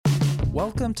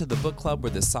Welcome to the book club where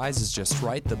the size is just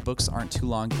right, the books aren't too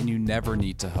long, and you never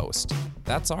need to host.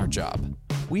 That's our job.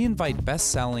 We invite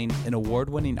best-selling and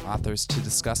award-winning authors to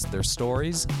discuss their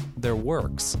stories, their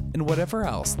works, and whatever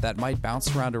else that might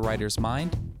bounce around a writer's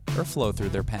mind or flow through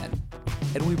their pen.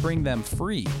 And we bring them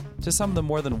free to some of the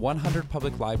more than 100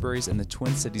 public libraries in the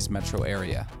Twin Cities metro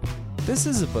area. This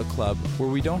is a book club where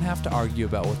we don't have to argue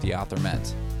about what the author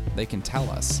meant. They can tell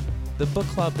us. The book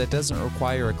club that doesn't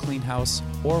require a clean house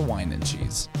or wine and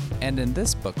cheese. And in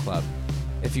this book club,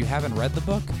 if you haven't read the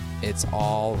book, it's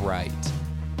all right.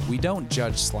 We don't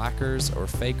judge slackers or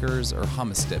fakers or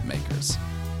hummus dip makers.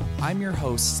 I'm your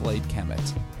host, Slade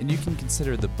Kemet, and you can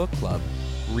consider the book club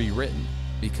rewritten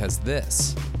because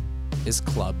this is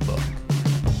Club Book.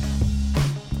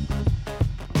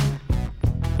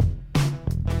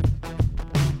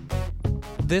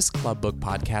 This Club Book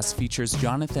podcast features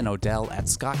Jonathan Odell at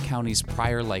Scott County's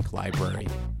Prior Lake Library.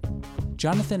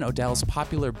 Jonathan Odell's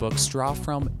popular books draw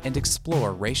from and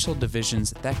explore racial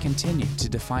divisions that continue to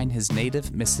define his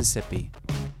native Mississippi.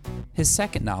 His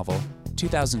second novel,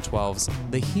 2012's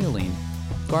The Healing,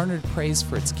 garnered praise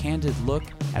for its candid look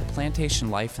at plantation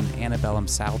life in the antebellum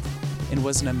South and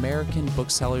was an American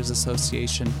Booksellers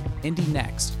Association Indie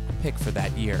Next pick for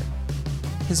that year.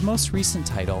 His most recent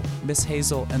title, Miss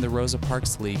Hazel and the Rosa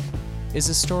Parks League, is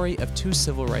a story of two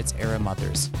civil rights era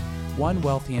mothers, one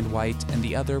wealthy and white and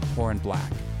the other poor and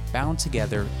black, bound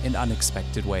together in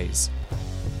unexpected ways.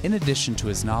 In addition to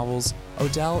his novels,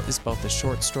 Odell is both a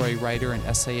short story writer and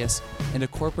essayist and a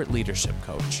corporate leadership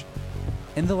coach.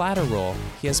 In the latter role,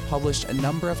 he has published a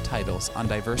number of titles on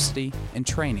diversity and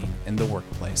training in the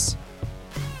workplace.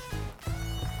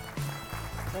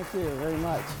 Thank you very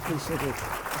much. Appreciate it.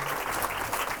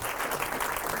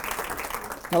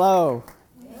 Hello.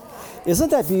 Isn't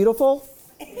that beautiful?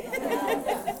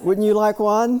 Wouldn't you like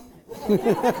one?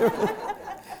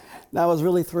 I was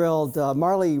really thrilled.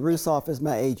 Marley Rusoff is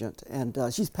my agent, and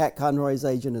she's Pat Conroy's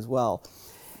agent as well.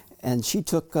 And she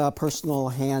took a personal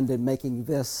hand in making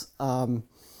this an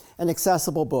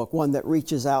accessible book, one that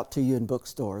reaches out to you in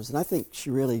bookstores. And I think she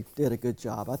really did a good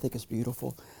job. I think it's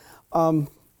beautiful. A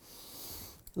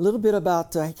little bit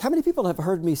about how many people have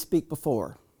heard me speak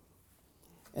before?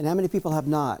 And how many people have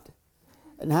not?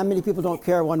 And how many people don't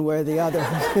care one way or the other?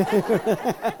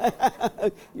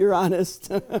 You're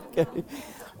honest. Okay.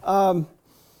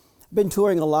 Been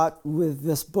touring a lot with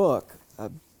this book,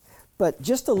 but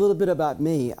just a little bit about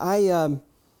me. I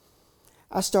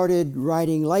started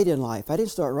writing late in life. I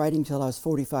didn't start writing until I was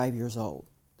 45 years old.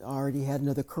 I already had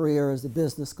another career as a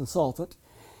business consultant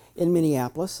in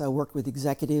Minneapolis. I worked with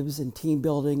executives in team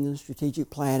building and strategic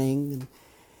planning and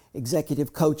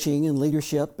executive coaching and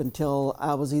leadership until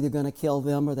I was either going to kill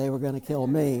them or they were going to kill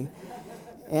me.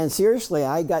 And seriously,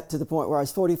 I got to the point where I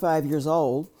was 45 years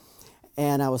old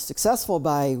and I was successful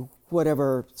by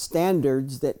whatever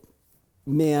standards that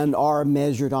men are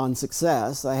measured on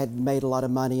success. I had made a lot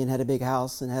of money and had a big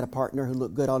house and had a partner who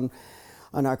looked good on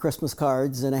our Christmas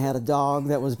cards, and I had a dog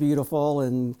that was beautiful,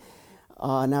 and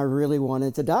I really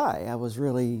wanted to die. I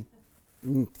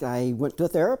went to a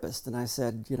therapist and I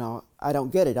said, I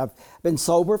don't get it. I've been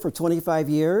sober for 25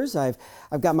 years. I've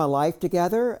got my life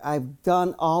together. I've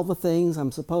done all the things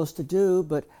I'm supposed to do,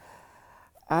 but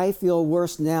I feel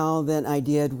worse now than I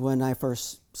did when I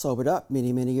first sobered up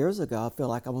many, many years ago. I feel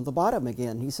like I'm on the bottom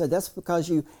again. He said, that's because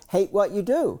you hate what you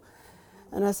do.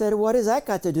 And I said, what has that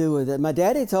got to do with it? My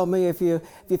daddy told me if you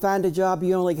find a job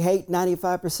you only hate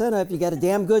 95% of, you got a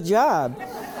damn good job.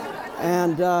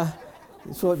 And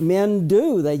it's what men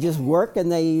do. They just work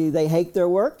and they hate their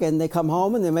work and they come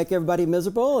home and they make everybody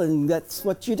miserable, and that's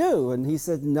what you do. And he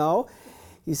said, no.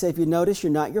 He said, if you notice,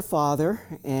 you're not your father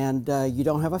and you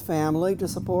don't have a family to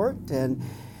support. And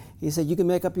he said, you can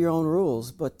make up your own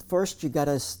rules, but first you got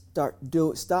to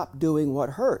stop doing what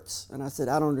hurts. And I said,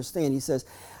 I don't understand. He says,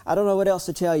 I don't know what else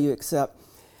to tell you except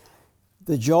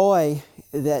the joy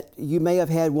that you may have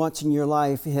had once in your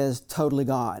life has totally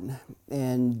gone.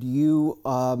 And you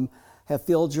have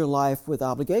filled your life with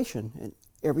obligation, and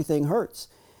everything hurts.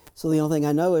 So the only thing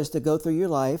I know is to go through your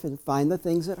life and find the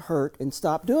things that hurt and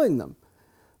stop doing them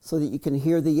so that you can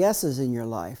hear the yeses in your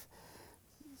life.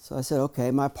 So I said, okay,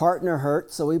 my partner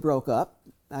hurt, so we broke up.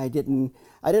 I didn't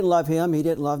love him, he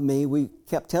didn't love me. We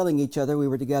kept telling each other we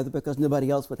were together because nobody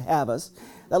else would have us.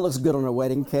 That looks good on a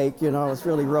wedding cake, it's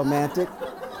really romantic.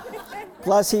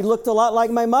 Plus he looked a lot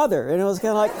like my mother, and it was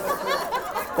kind of like,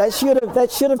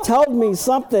 that should have told me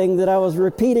something, that I was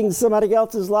repeating somebody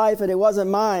else's life and it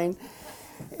wasn't mine.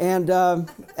 And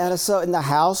the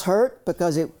house hurt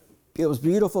because it was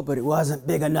beautiful, but it wasn't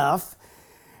big enough.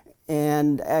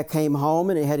 And I came home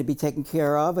and it had to be taken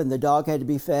care of, and the dog had to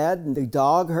be fed, and the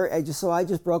dog hurt. So I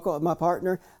just broke up with my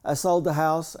partner. I sold the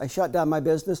house, I shut down my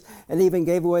business, and even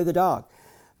gave away the dog.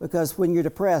 Because when you're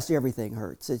depressed, everything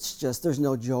hurts. It's just, there's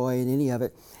no joy in any of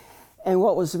it. And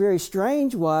what was very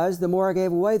strange was the more I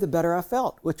gave away, the better I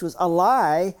felt, which was a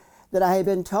lie that I had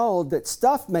been told that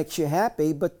stuff makes you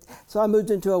happy. But so I moved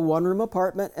into a one-room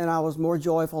apartment, and I was more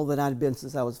joyful than I'd been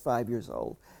since I was 5 years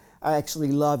old. I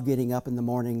actually loved getting up in the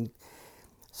morning.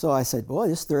 So I said, boy,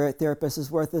 this therapist is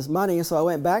worth this money. So I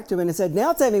went back to him and said,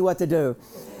 now tell me what to do.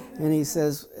 And he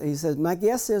says, my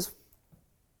guess is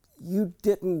you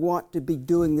didn't want to be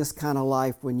doing this kind of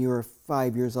life when you were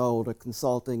 5 years old, or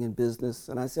consulting in business.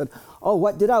 And I said, oh,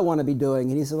 what did I want to be doing?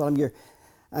 And he said, well,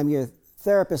 I'm your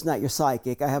therapist, not your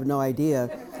psychic. I have no idea.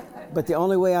 But the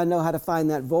only way I know how to find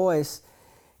that voice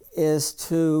is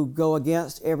to go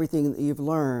against everything that you've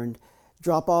learned.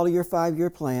 Drop all of your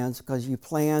 5-year plans, because you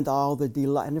planned all the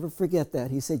delight. I never forget that.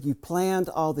 He said, you planned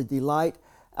all the delight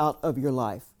out of your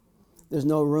life. There's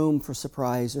no room for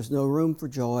surprise. There's no room for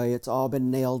joy. It's all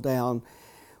been nailed down.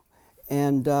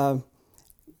 And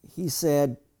he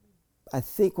said, I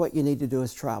think what you need to do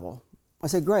is travel. I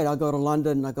said, great, I'll go to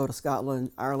London, I'll go to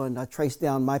Scotland, Ireland. I trace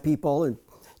down my people and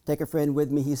take a friend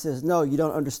with me. He says, no, you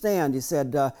don't understand. He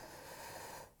said,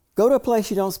 go to a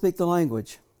place you don't speak the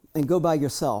language and go by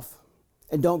yourself.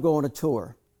 And don't go on a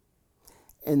tour.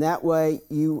 And that way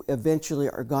you eventually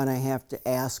are going to have to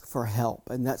ask for help.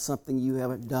 And that's something you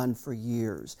haven't done for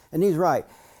years. And he's right.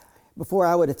 Before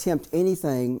I would attempt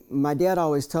anything, my dad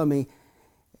always told me,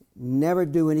 never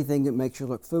do anything that makes you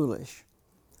look foolish.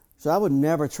 So I would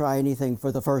never try anything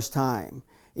for the first time.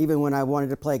 Even when I wanted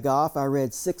to play golf, I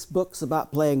read 6 books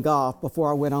about playing golf before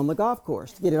I went on the golf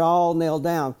course to get it all nailed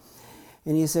down.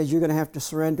 And he says, you're going to have to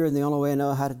surrender, and the only way I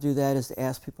know how to do that is to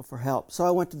ask people for help. So I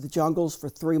went to the jungles for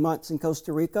 3 months in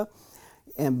Costa Rica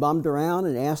and bummed around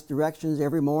and asked directions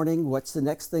every morning, what's the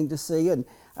next thing to see? And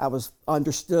I was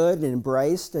understood and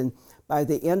embraced. And by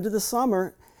the end of the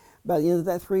summer, by the end of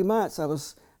that 3 months, I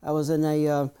was in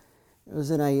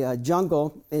a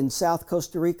jungle in South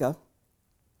Costa Rica,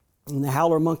 and the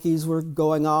howler monkeys were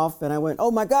going off, and I went,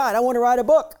 oh my God, I want to write a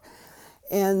book.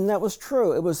 And that was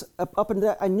true. It was up and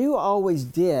down. I knew I always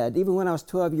did. Even when I was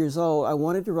 12 years old, I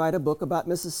wanted to write a book about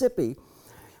Mississippi.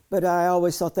 But I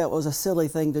always thought that was a silly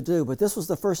thing to do. But this was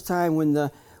the first time when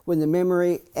the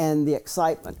memory and the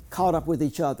excitement caught up with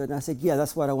each other. And I said, yeah,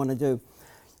 that's what I want to do.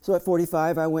 So at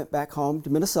 45, I went back home to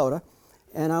Minnesota,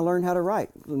 and I learned how to write.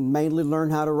 Mainly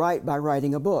learned how to write by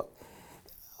writing a book.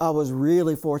 I was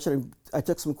really fortunate. I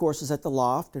took some courses at the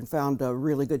Loft and found a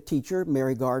really good teacher,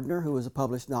 Mary Gardner, who was a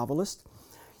published novelist.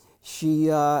 We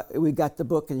got the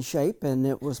book in shape, and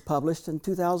it was published in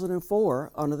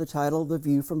 2004 under the title The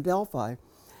View from Delphi.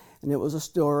 And it was a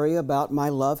story about my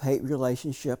love-hate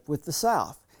relationship with the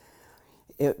South.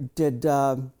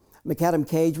 McAdam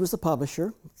Cage was the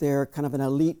publisher. They're kind of an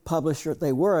elite publisher.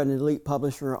 They were an elite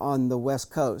publisher on the West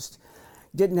Coast.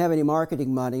 Didn't have any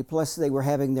marketing money, plus they were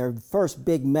having their first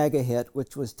big mega hit,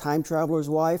 which was Time Traveler's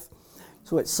Wife.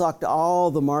 So it sucked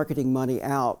all the marketing money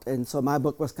out, and so my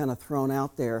book was kind of thrown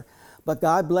out there. But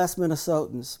God bless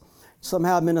Minnesotans.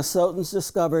 Somehow Minnesotans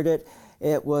discovered it.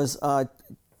 It was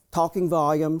Talking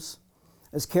Volumes.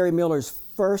 It was Carrie Miller's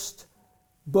first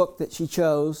book that she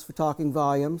chose for Talking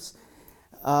Volumes.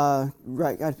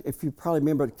 Right, if you probably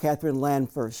remember Catherine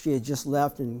Lanford, she had just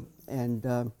left, and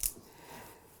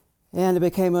it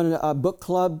became a book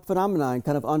club phenomenon,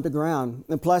 kind of underground.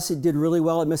 And plus, it did really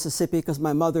well in Mississippi because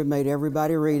my mother made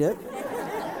everybody read it.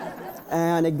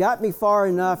 And it got me far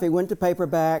enough, it went to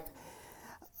paperback.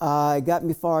 It got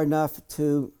me far enough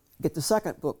to get the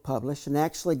second book published, and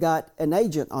actually got an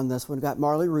agent on this one, got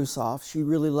Marley Rusoff. She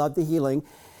really loved The Healing.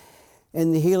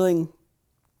 And The Healing,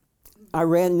 I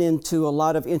ran into a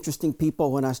lot of interesting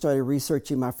people when I started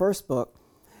researching my first book.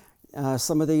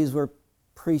 Some of these were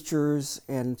preachers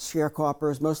and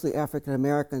sharecroppers, mostly African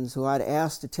Americans, who I'd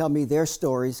asked to tell me their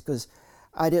stories because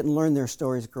I didn't learn their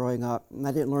stories growing up, and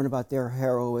I didn't learn about their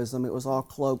heroism. It was all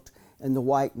cloaked in the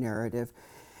white narrative.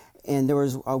 And there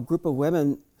was a group of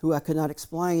women who I could not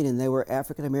explain, and they were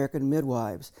African American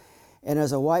midwives. And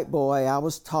as a white boy, I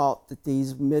was taught that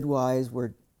these midwives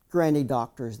were granny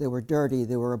doctors. They were dirty,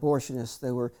 they were abortionists,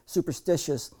 they were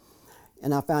superstitious.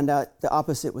 And I found out the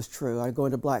opposite was true. I'd go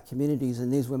into black communities,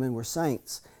 and these women were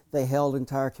saints. They held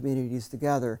entire communities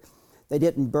together. They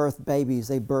didn't birth babies,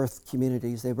 they birthed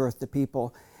communities, they birthed the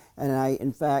people. And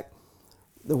in fact,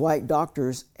 the white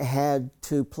doctors had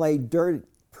to play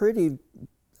pretty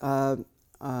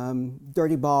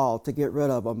dirty ball to get rid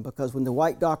of them, because when the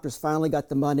white doctors finally got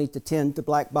the money to tend to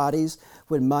black bodies,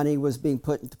 when money was being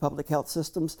put into public health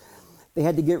systems, they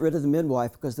had to get rid of the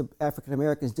midwife because the African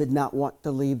Americans did not want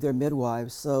to leave their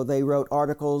midwives. So they wrote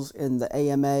articles in the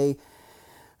AMA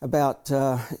about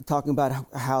talking about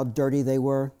how dirty they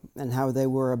were and how they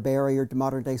were a barrier to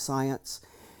modern day science.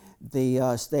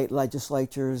 The state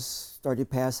legislatures started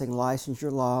passing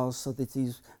licensure laws so that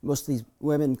most of these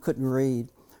women couldn't read.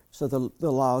 So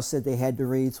the laws said they had to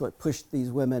read, so it pushed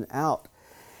these women out.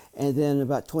 And then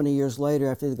about 20 years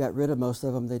later, after they got rid of most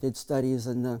of them, they did studies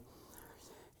again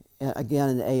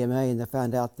in the AMA, and they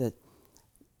found out that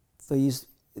these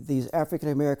African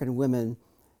American women,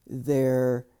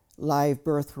 their live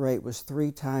birth rate was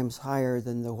 3 times higher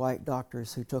than the white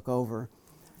doctors who took over.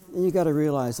 And you got to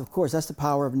realize, of course, that's the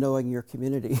power of knowing your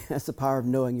community. That's the power of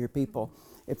knowing your people.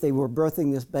 If they were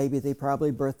birthing this baby, they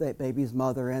probably birthed that baby's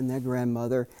mother and their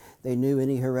grandmother. They knew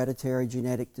any hereditary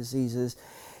genetic diseases.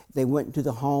 They went into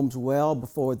the homes well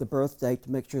before the birth date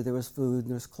to make sure there was food and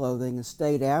there was clothing, and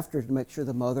stayed after to make sure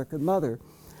the mother could mother.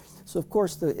 So of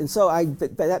course,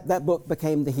 that book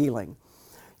became The Healing,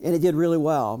 and it did really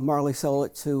well. Marley sold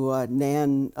it to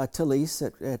Nan Talese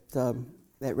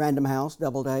at Random House,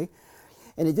 Doubleday,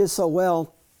 and it did so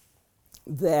well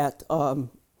that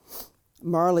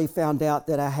Marley found out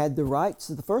that I had the rights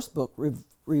to the first book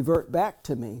revert back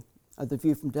to me, The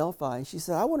View from Delphi. And she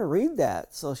said, I want to read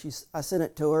that. So I sent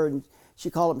it to her, and she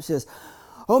called up and says,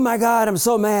 oh my God, I'm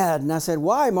so mad. And I said,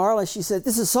 why, Marley? She said,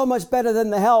 this is so much better than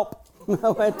The Help.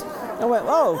 I went,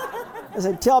 oh. I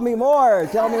said, tell me more,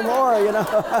 you know.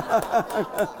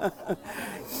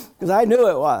 Because I knew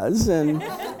it was. And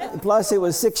plus it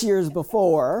was 6 years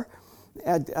before.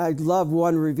 I love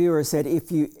one reviewer said,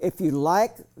 if you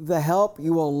like The Help,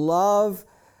 you will love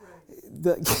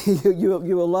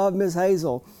you will love Miss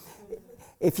Hazel.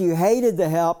 If you hated The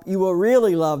Help, you will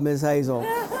really love Miss Hazel.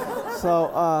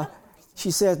 So she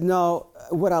said, no,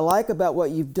 what I like about what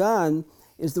you've done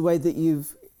is the way that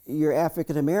your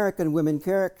African American women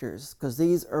characters, because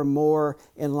these are more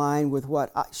in line with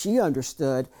what she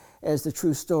understood as the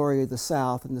true story of the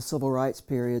South and the Civil Rights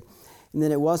period. And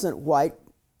then it wasn't white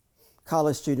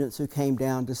college students who came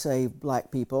down to save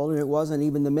black people, and it wasn't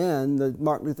even the men, the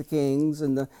Martin Luther Kings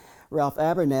and the Ralph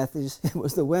Abernethys. It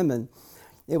was the women.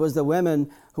 It was the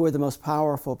women who were the most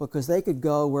powerful because they could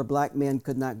go where black men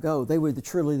could not go. They were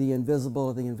truly the invisible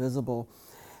of the invisible,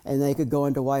 and they could go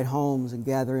into white homes and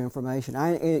gather information.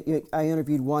 I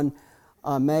interviewed one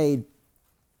maid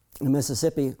in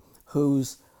Mississippi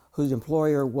whose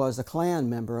employer was a Klan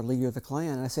member, a leader of the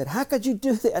Klan. And I said, how could you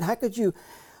do that? How could you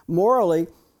morally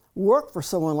work for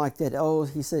someone like that? Oh,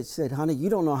 she said, honey, you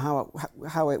don't know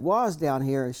how it was down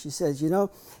here. And she says, you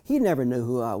know, he never knew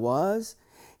who I was.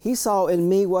 He saw in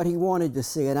me what he wanted to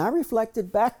see, and I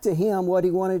reflected back to him what he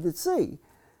wanted to see.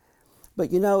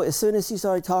 But you know, as soon as he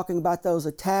started talking about those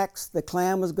attacks the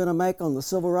Klan was going to make on the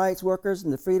civil rights workers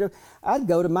and the freedom, I'd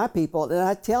go to my people and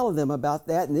I'd tell them about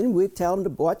that, and then we'd tell them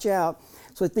to watch out.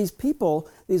 So that these people,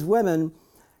 these women,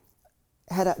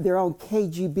 had their own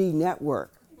KGB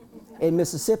network. In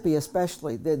Mississippi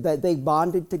especially, that they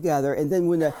bonded together. And then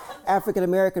when the African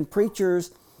American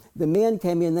preachers, the men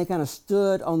came in, they kind of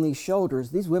stood on these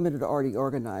shoulders. These women had already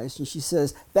organized. And she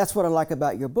says, that's what I like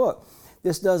about your book.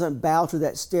 This doesn't bow to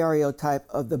that stereotype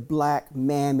of the black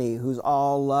mammy who's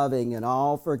all loving and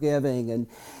all forgiving.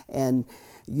 And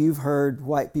you've heard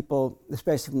white people,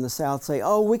 especially from the South, say,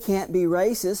 oh, we can't be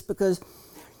racist because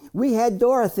we had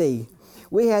Dorothy.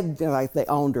 We had, like they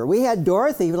owned her. We had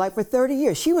Dorothy like for 30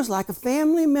 years. She was like a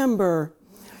family member.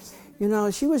 You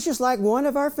know, she was just like one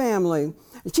of our family.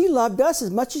 And she loved us as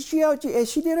much as she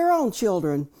did her own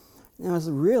children. And I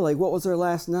said, really? What was her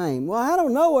last name? Well, I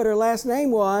don't know what her last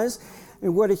name was.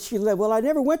 And where did she live? Well, I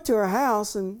never went to her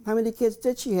house. And how many kids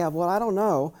did she have? Well, I don't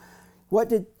know.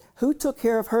 Who took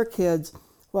care of her kids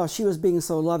while she was being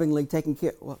so lovingly taken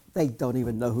care of? Well, they don't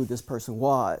even know who this person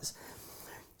was.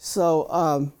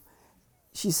 So,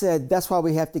 she said, that's why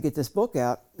we have to get this book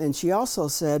out. And she also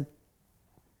said,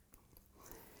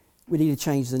 we need to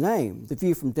change the name. The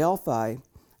View from Delphi,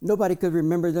 nobody could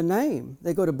remember the name.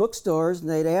 They go to bookstores and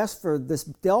they'd ask for this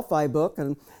Delphi book.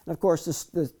 And of course,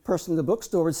 the person in the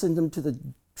bookstore would send them to the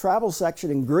travel section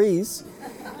in Greece.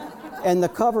 And the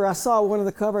cover, I saw one of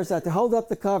the covers out there. Hold up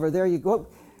the cover. There you go.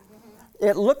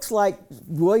 It looks like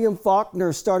William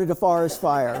Faulkner started a forest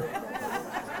fire.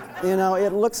 You know,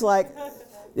 it looks like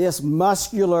this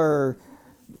muscular,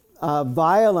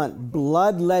 violent,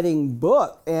 bloodletting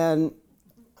book. And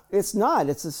it's not.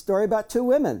 It's a story about 2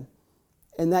 women.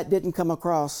 And that didn't come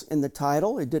across in the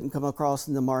title. It didn't come across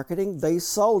in the marketing. They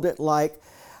sold it like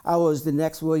I was the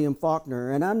next William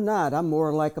Faulkner. And I'm not. I'm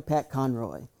more like a Pat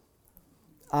Conroy.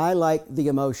 I like the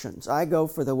emotions. I go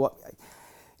for the...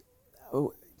 In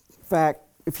fact,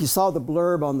 if you saw the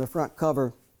blurb on the front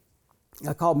cover,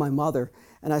 I called my mother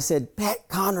and I said, Pat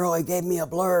Conroy gave me a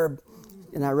blurb.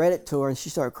 And I read it to her and she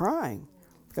started crying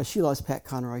because she loves Pat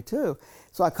Conroy too.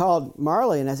 So I called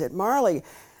Marley and I said, Marley,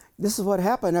 this is what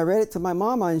happened. I read it to my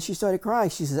mama and she started crying.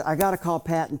 She said, I got to call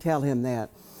Pat and tell him that.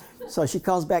 So she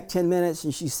calls back 10 minutes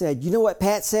and she said, you know what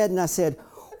Pat said? And I said,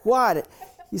 what?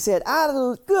 He said, I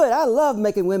love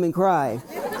making women cry.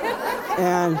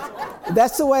 And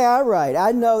that's the way I write.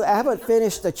 I know I haven't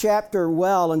finished a chapter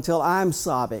well until I'm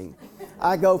sobbing.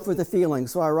 I go for the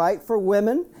feelings. So I write for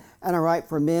women and I write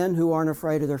for men who aren't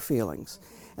afraid of their feelings.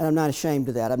 And I'm not ashamed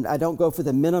of that. I don't go for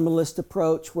the minimalist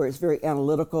approach where it's very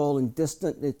analytical and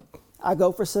distant. I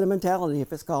go for sentimentality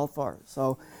if it's called for.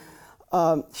 So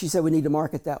she said we need to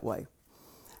market that way.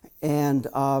 And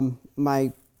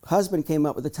my husband came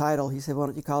up with the title. He said, why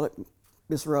don't you call it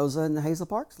Miss Rosa and the Hazel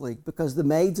Parks League? Because the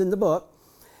maids in the book,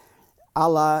 a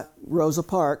la Rosa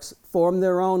Parks, form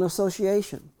their own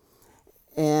association.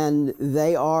 And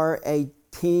they are a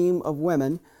team of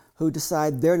women who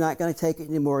decide they're not going to take it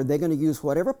anymore. They're going to use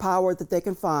whatever power that they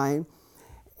can find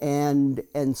and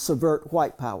subvert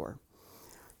white power.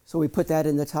 So we put that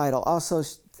in the title. Also,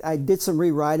 I did some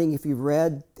rewriting. If you've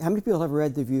read, how many people have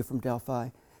read The View from Delphi?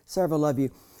 Several of you.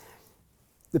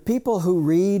 The people who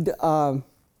read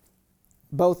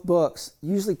both books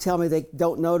usually tell me they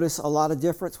don't notice a lot of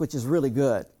difference, which is really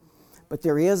good. But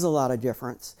there is a lot of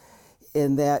difference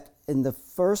in that in the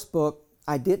first book,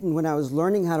 when I was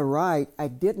learning how to write, I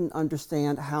didn't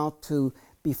understand how to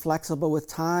be flexible with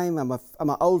time. I'm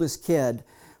an oldest kid,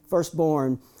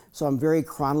 firstborn, so I'm very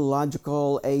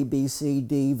chronological, A, B, C,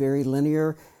 D, very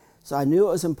linear. So I knew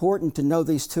it was important to know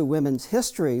these two women's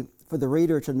history for the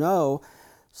reader to know.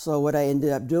 So what I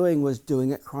ended up doing was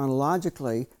doing it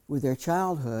chronologically with their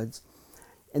childhoods.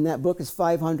 And that book is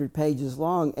 500 pages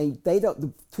long, and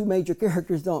the two major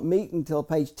characters don't meet until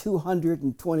page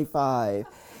 225.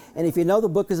 And if you know the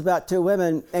book is about two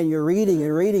women and you're reading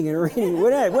and reading and reading,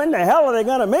 when the hell are they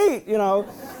going to meet, you know?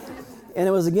 And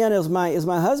it was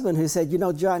my husband who said, you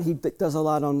know, John, he does a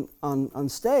lot on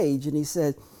stage, and he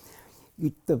said,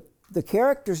 the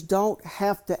characters don't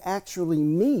have to actually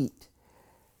meet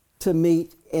to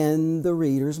meet in the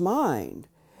reader's mind.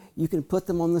 You can put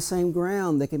them on the same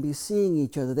ground. They can be seeing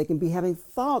each other. They can be having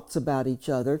thoughts about each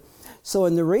other. So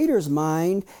in the reader's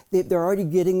mind, they're already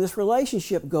getting this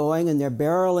relationship going and they're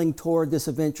barreling toward this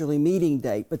eventually meeting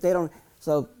date. But they don't.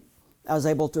 So I was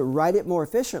able to write it more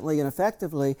efficiently and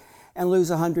effectively and lose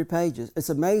 100 pages. It's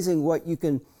amazing what you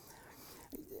can.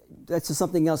 That's just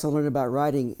something else I learned about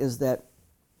writing, is that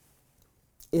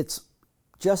it's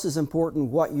just as important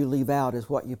what you leave out as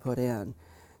what you put in.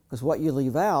 Because what you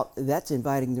leave out, that's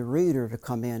inviting the reader to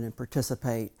come in and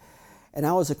participate. And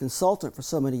I was a consultant for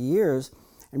so many years,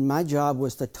 and my job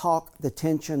was to talk the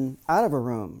tension out of a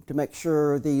room, to make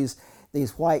sure these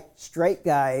white straight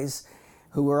guys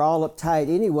who were all uptight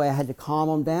anyway, I had to calm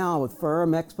them down with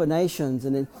firm explanations.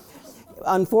 And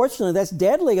unfortunately, that's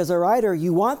deadly as a writer.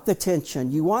 You want the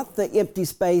tension, you want the empty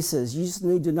spaces, you just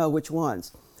need to know which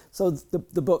ones. So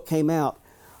the book came out.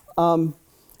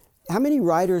 How many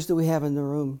writers do we have in the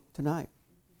room tonight?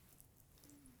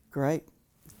 Great.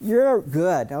 You're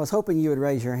good. I was hoping you would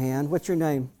raise your hand. What's your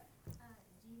name?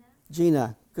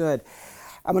 Gina. Good.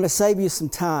 I'm going to save you some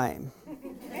time.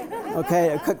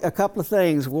 Okay, a couple of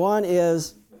things. One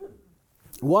is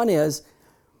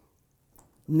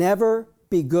never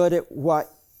be good at what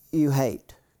you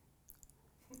hate,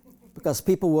 because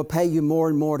people will pay you more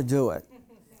and more to do it.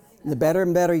 The better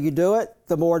and better you do it,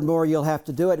 the more and more you'll have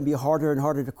to do it, and be harder and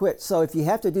harder to quit. So if you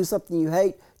have to do something you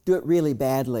hate, do it really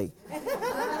badly.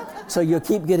 So you'll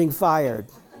keep getting fired.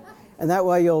 And that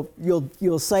way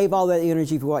you'll save all that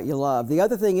energy for what you love. The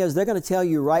other thing is, they're going to tell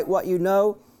you, write what you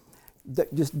know.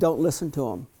 Just don't listen to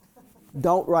them.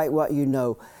 Don't write what you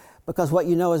know, because what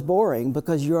you know is boring,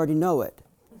 because you already know it.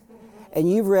 And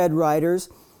you've read writers,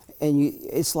 and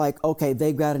it's like, okay,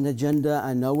 they've got an agenda.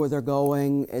 I know where they're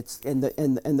going. And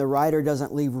the writer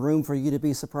doesn't leave room for you to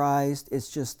be surprised.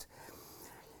 It's just,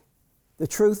 the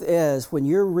truth is, when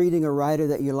you're reading a writer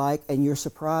that you like and you're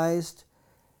surprised,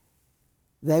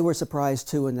 they were surprised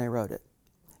too when they wrote it.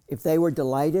 If they were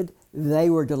delighted, they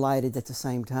were delighted at the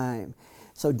same time.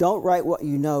 So don't write what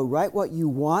you know. Write what you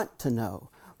want to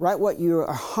know. Write what you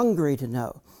are hungry to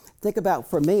know. Think about,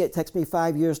 for me, it takes me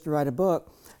 5 years to write a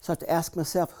book. So I have to ask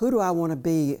myself, who do I want to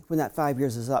be when that 5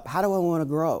 years is up? How do I want to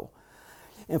grow?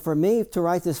 And for me to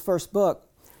write this first book,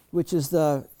 which is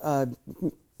the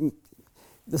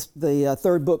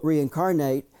third book,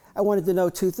 Reincarnate, I wanted to know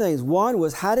two things. One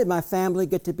was, how did my family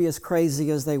get to be as crazy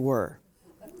as they were?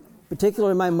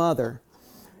 Particularly my mother,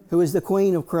 who is the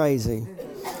queen of crazy.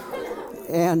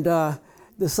 And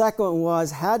the second one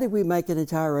was, how did we make an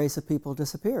entire race of people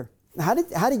disappear? How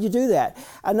did you do that?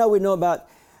 I know we know about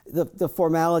the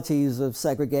formalities of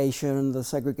segregation, the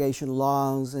segregation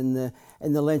laws, and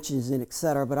the lynchings, and et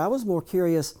cetera, but I was more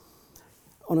curious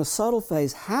on a subtle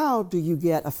phase, how do you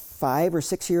get a 5 or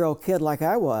 6 year old kid like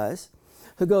I was,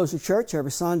 who goes to church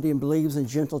every Sunday and believes in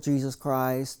gentle Jesus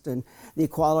Christ and the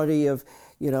equality of,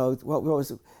 what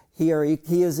was it? He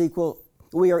is equal,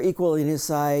 we are equal in his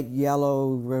sight,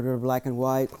 yellow, red, black, and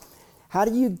white. How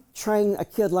do you train a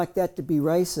kid like that to be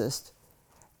racist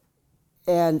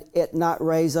and it not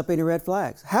raise up any red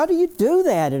flags? How do you do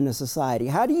that in a society?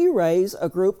 How do you raise a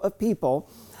group of people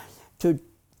to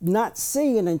not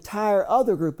see an entire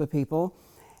other group of people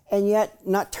and yet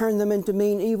not turn them into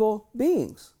mean, evil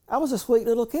beings? I was a sweet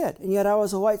little kid, and yet I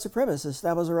was a white supremacist.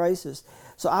 I was a racist.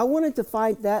 So I wanted to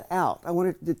find that out. I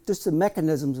wanted just the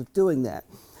mechanisms of doing that.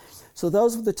 So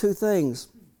those were the two things.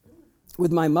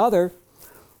 With my mother,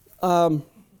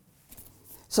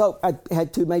 so I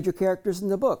had two major characters in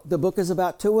the book. The book is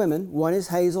about two women. One is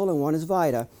Hazel and one is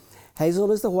Vida.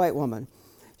 Hazel is the white woman.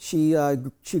 She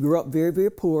grew up very,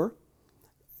 very poor,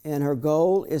 and her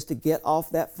goal is to get off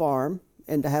that farm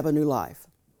and to have a new life.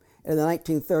 In the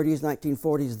 1930s,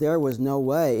 1940s, there was no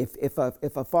way. If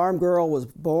a farm girl was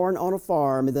born on a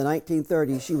farm in the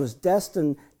 1930s, she was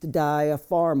destined to die a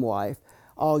farm wife,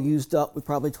 all used up with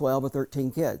probably 12 or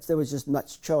 13 kids. There was just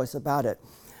much choice about it.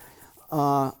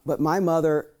 But my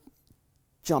mother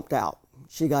jumped out.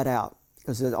 She got out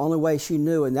because the only way she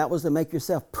knew, and that was to make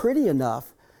yourself pretty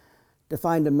enough to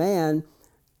find a man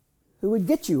who would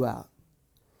get you out.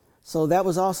 So that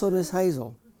was also Miss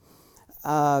Hazel.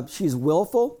 She's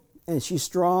willful and she's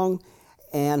strong,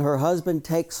 and her husband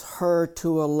takes her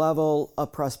to a level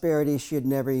of prosperity she had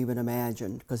never even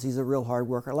imagined because he's a real hard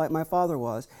worker like my father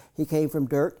was. He came from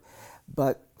dirt,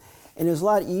 and it was a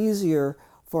lot easier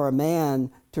for a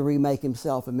man to remake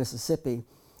himself in Mississippi.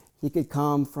 He could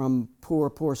come from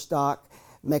poor stock,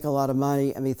 make a lot of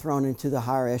money, and be thrown into the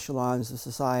higher echelons of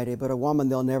society. But a woman,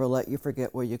 they'll never let you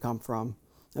forget where you come from.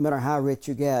 No matter how rich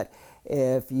you get,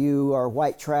 if you are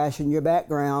white trash in your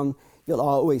background, you'll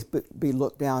always be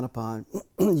looked down upon.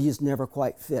 You just never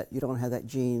quite fit. You don't have that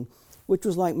gene, which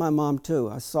was like my mom too.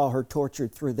 I saw her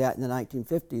tortured through that in the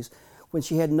 1950s when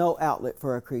she had no outlet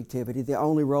for her creativity. The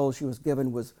only role she was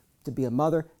given was to be a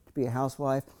mother, to be a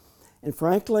housewife. And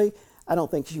frankly, I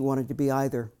don't think she wanted to be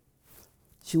either.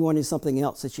 She wanted something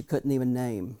else that she couldn't even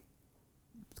name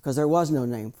because there was no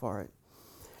name for it.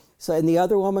 So, and the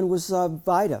other woman was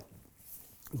Vida.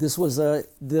 This was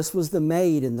the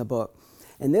maid in the book.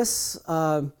 And this,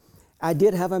 I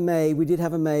did have a maid. We did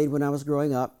have a maid when I was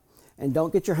growing up. And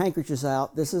don't get your handkerchiefs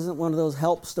out. This isn't one of those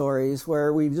help stories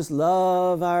where we just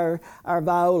love our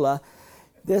Viola.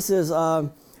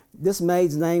 This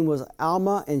maid's name was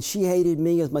Alma, and she hated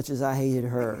me as much as I hated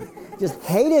her. Just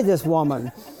hated this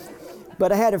woman.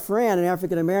 But I had a friend, an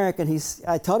African American.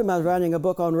 I told him I was writing a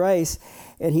book on race,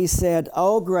 and he said,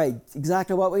 "Oh, great,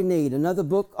 exactly what we need. Another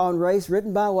book on race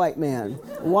written by a white man.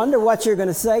 Wonder what you're going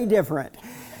to say different."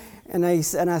 And I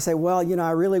said, "Well,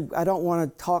 I don't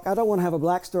want to have a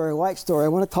black story, a white story. I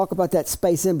want to talk about that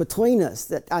space in between us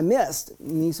that I missed."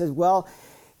 And he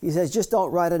says, "Just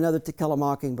don't write another To Kill a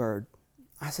Mockingbird."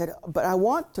 I said, "But I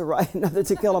want to write another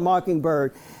To Kill a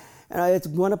Mockingbird." And it's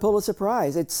won a Pulitzer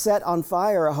Prize. It set on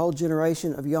fire a whole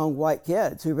generation of young white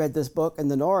kids who read this book in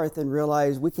the North and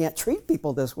realized we can't treat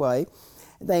people this way.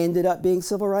 They ended up being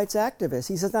civil rights activists.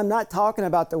 He says, "I'm not talking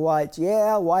about the whites.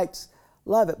 Yeah, whites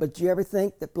love it, but do you ever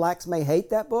think that blacks may hate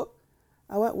that book?"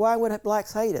 I went, "Why would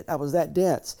blacks hate it?" I was that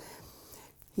dense.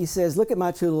 He says, "Look at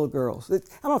my two little girls." I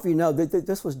don't know if you know,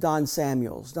 this was Don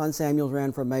Samuels. Don Samuels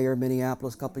ran for mayor of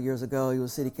Minneapolis a couple of years ago. He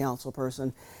was a city council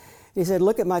person. He said,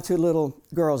 "Look at my two little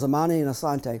girls, Amani and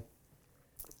Asante."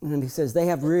 And he says, "They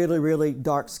have really, really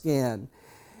dark skin."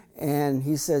 And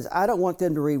he says, "I don't want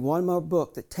them to read one more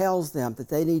book that tells them that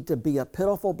they need to be a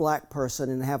pitiful black person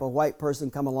and have a white person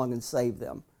come along and save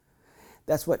them."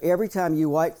 That's what every time you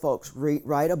white folks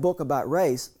write a book about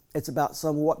race, it's about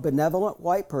some benevolent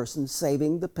white person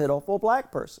saving the pitiful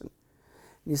black person.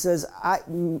 And he says,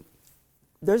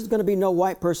 there's going to be no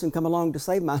white person come along to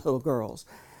save my little girls.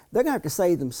 They're going to have to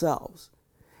save themselves.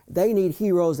 They need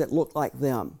heroes that look like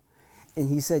them. And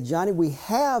he said, "Johnny, we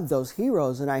have those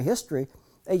heroes in our history.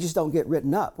 They just don't get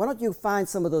written up. Why don't you find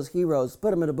some of those heroes,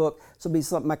 put them in a book, so it'll be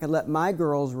something I can let my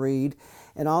girls read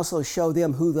and also show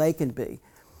them who they can be."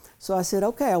 So I said,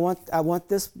 "Okay, I want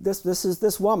this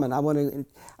woman. I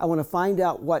want to find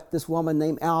out what this woman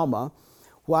named Alma,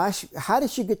 how did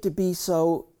she get to be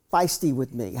so feisty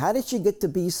with me? How did she get to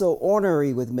be so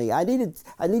ornery with me? I needed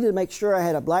to make sure I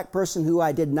had a black person who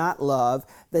I did not love,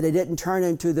 that it didn't turn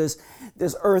into this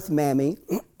earth mammy.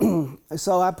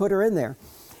 So I put her in there.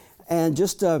 And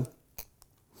just a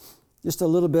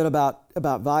little bit about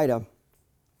Vida,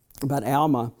 about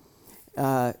Alma.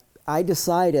 I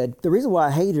decided, the reason why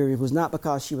I hated her was not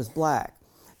because she was black.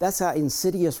 That's how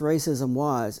insidious racism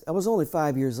was. I was only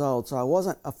 5 years old, so I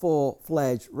wasn't a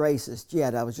full-fledged racist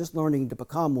yet. I was just learning to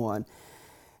become one.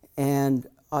 And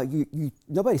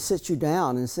nobody sits you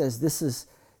down and says,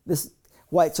 this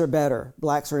whites are better,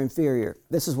 blacks are inferior.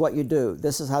 This is what you do.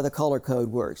 This is how the color code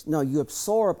works. No, you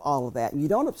absorb all of that. And you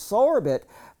don't absorb it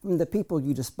from the people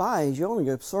you despise. You only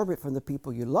absorb it from the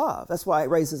people you love. That's why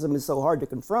racism is so hard to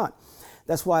confront.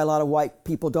 That's why a lot of white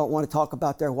people don't want to talk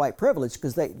about their white privilege,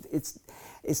 because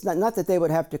it's not that they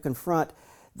would have to confront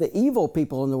the evil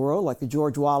people in the world, like the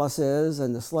George Wallaces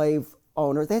and the slave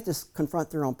owners. They have to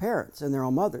confront their own parents and their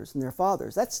own mothers and their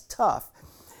fathers. That's tough.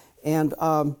 And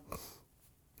I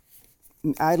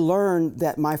learned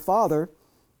that my father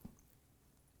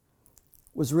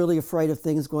was really afraid of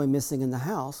things going missing in the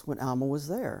house when Alma was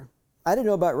there. I didn't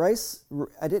know about race.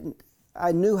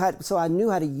 I knew how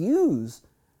to use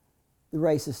the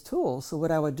racist tools. So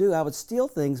what I would do, I would steal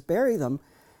things, bury them,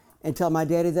 and tell my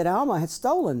daddy that Alma had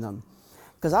stolen them,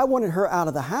 because I wanted her out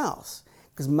of the house,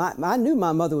 because I knew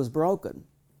my mother was broken.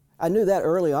 I knew that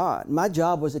early on. My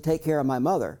job was to take care of my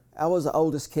mother. I was the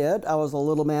oldest kid. I was the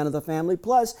little man of the family.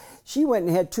 Plus, she went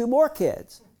and had 2 more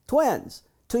kids, twins,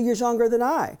 2 years younger than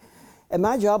I. And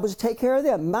my job was to take care of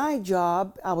them. My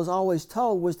job, I was always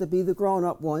told, was to be the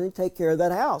grown-up one and take care of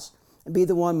that house and be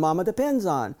the one Mama depends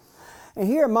on. And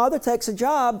here, Mother takes a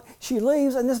job, she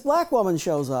leaves, and this black woman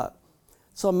shows up.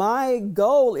 So my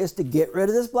goal is to get rid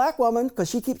of this black woman, because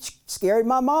she keeps scaring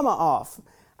my mama off.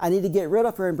 I need to get rid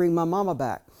of her and bring my mama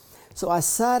back. So I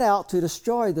set out to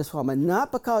destroy this woman,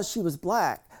 not because she was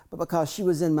black, but because she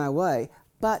was in my way.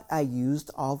 But I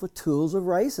used all the tools of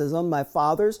racism, my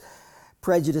father's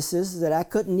prejudices that I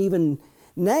couldn't even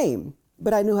name,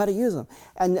 but I knew how to use them.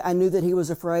 And I knew that he was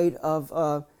afraid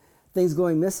of things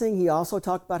going missing. He also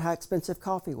talked about how expensive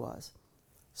coffee was.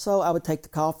 So I would take the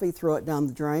coffee, throw it down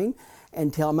the drain,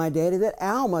 and tell my daddy that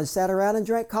Alma sat around and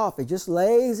drank coffee, just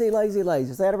lazy,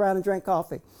 sat around and drank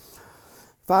coffee.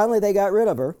 Finally, they got rid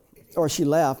of her, or she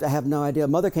left. I have no idea.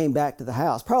 Mother came back to the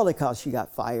house, probably because she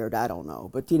got fired. I don't know.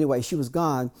 But anyway, she was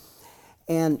gone.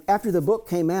 And after the book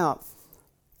came out,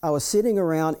 I was sitting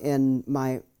around in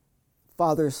my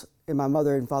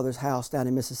mother and father's house down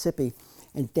in Mississippi.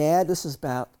 And Dad,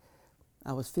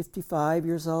 I was 55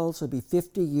 years old, so it'd be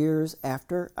 50 years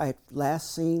after I had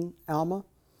last seen Alma.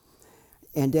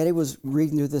 And Daddy was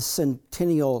reading through this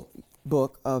centennial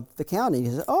book of the county. He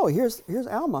said, "Oh, here's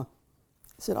Alma."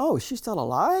 I said, "Oh, is she still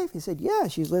alive?" He said, "Yeah,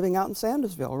 she's living out in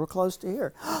Sandersville. We're close to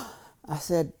here." I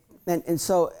said, and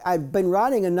so I'd been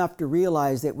writing enough to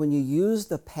realize that when you use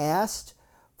the past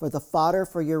for the fodder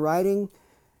for your writing,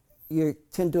 you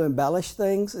tend to embellish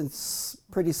things, and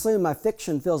pretty soon my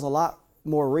fiction feels a lot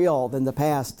more real than the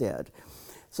past did.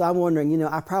 So I'm wondering,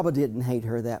 I probably didn't hate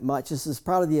her that much. This is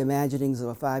probably the imaginings of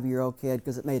a 5-year-old kid,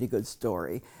 because it made a good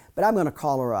story. But I'm going to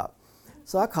call her up.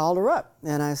 So I called her up,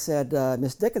 and I said,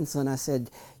 "Miss Dickinson," I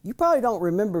said, "you probably don't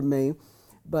remember me,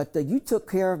 but you took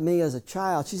care of me as a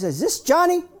child." She says, "Is this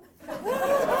Johnny?"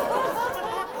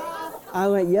 I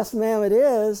went, "Yes, ma'am, it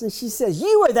is." And she says,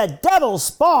 "You were the devil's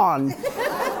spawn."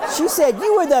 She said,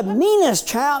 "You were the meanest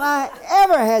child I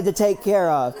ever had to take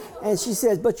care of." And she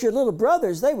says, "But your little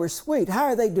brothers, they were sweet. How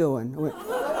are they doing?"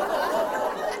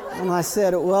 And I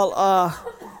said, "Well,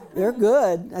 they're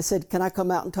good." I said, "Can I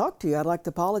come out and talk to you? I'd like to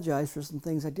apologize for some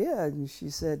things I did." And she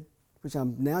said, which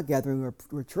I'm now gathering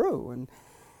were true. And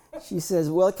she says,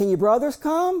 "Well, can your brothers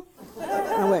come?" And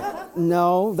I went,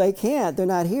 "No, they can't. They're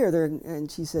not here." And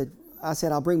she said, I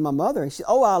said, "I'll bring my mother." And she said,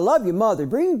 "Oh, I love your mother.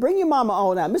 Bring your mama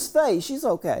on out. Miss Faye, she's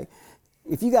okay.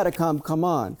 If you got to come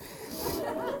on."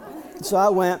 So I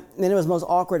went, and it was the most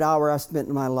awkward hour I've spent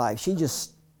in my life. She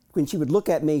just, when she would look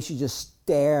at me, she'd just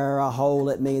stare a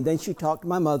hole at me. And then she'd talk to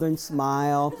my mother and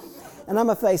smile. And I'm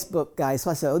a Facebook guy,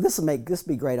 so I said, "Oh, this will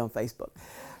be great on Facebook."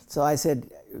 So I said,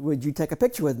 "Would you take a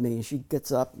picture with me?" And she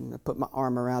gets up, and I put my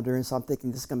arm around her, and so I'm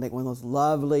thinking this is going to make one of those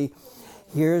lovely,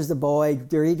 here's the boy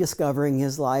rediscovering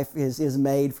his life, his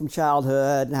maid from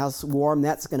childhood, and how warm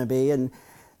that's going to be. And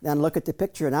then look at the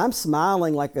picture, and I'm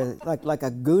smiling like a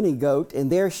Goonie goat,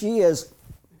 and there she is,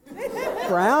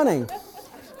 frowning.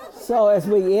 So as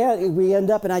we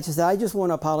end up, and I just want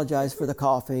to apologize for the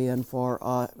coffee and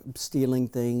for stealing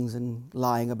things and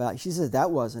lying about it. She said,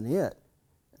 "That wasn't it.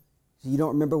 You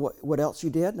don't remember what else you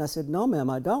did?" And I said, "No,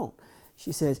 ma'am, I don't."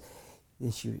 She says,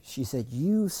 And she said,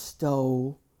 you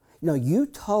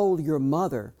told your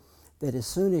mother that as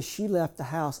soon as she left the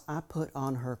house, I put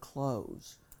on her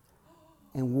clothes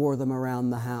and wore them around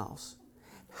the house.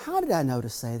 How did I know to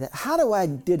say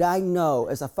that? Did I know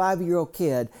as a 5-year-old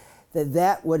kid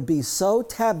that would be so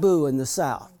taboo in the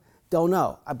South? Don't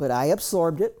know, but I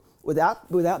absorbed it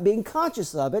without being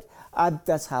conscious of it.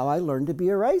 That's how I learned to be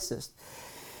a racist.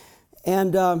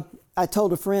 And I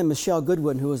told a friend, Michelle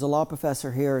Goodwin, who is a law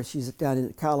professor here, she's down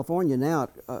in California now,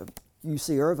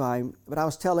 UC Irvine, but I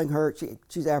was telling her,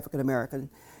 she's African American,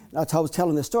 and I was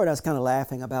telling this story, and I was kind of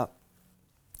laughing about,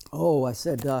 I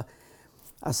said,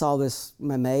 I saw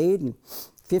my maid, and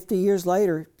 50 years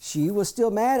later, she was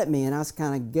still mad at me, and I was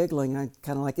kind of giggling, and I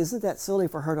kind of like, isn't that silly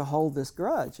for her to hold this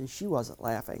grudge? And she wasn't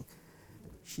laughing.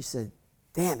 She said,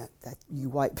 damn it, you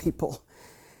white people.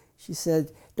 She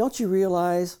said, don't you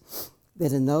realize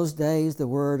that in those days, the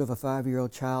word of a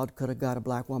 5-year-old child could have got a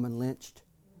black woman lynched?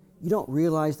 You don't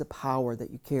realize the power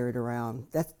that you carried around.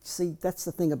 That's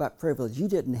the thing about privilege. You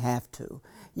didn't have to.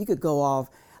 You could go off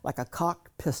like a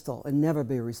cocked pistol and never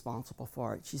be responsible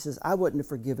for it. She says, I wouldn't have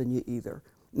forgiven you either.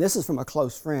 And this is from a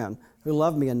close friend who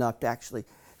loved me enough to actually,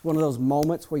 it's one of those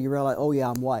moments where you realize, oh yeah,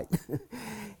 I'm white.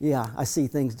 Yeah, I see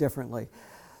things differently.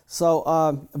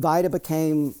 So Vida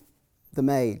became the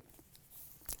maid.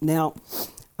 Now,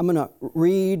 I'm going to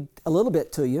read a little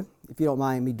bit to you, if you don't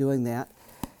mind me doing that.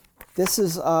 This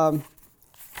is, I'm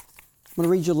going to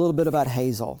read you a little bit about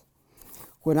Hazel.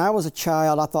 When I was a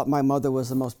child, I thought my mother was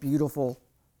the most beautiful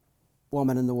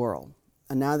woman in the world.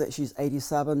 And now that she's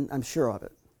 87, I'm sure of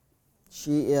it.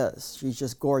 She is. She's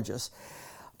just gorgeous.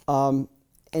 And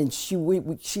she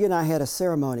and I had a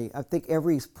ceremony. I think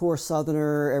every poor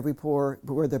Southerner,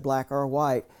 whether they're black or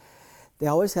white, they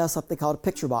always have something called a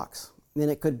picture box. And then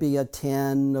it could be a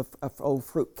tin, of old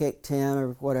fruitcake tin or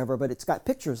whatever, but it's got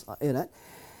pictures in it.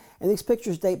 And these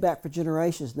pictures date back for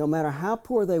generations. No matter how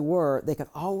poor they were, they could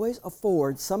always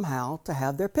afford somehow to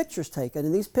have their pictures taken.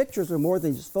 And these pictures were more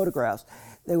than just photographs.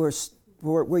 They were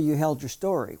where you held your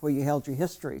story, where you held your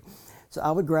history. So I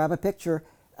would grab a picture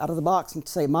out of the box and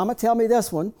say, Mama, tell me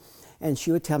this one. And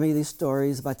she would tell me these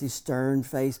stories about these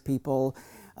stern-faced people.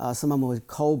 Some of them with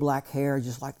coal black hair,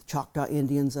 just like the Choctaw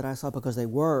Indians that I saw, because they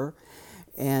were.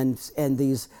 And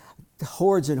these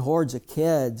hordes and hordes of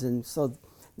kids. And so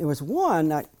there was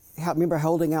one I remember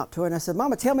holding out to her, and I said,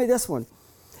 Mama, tell me this one.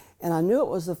 And I knew it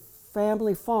was a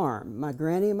family farm. My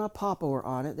granny and my papa were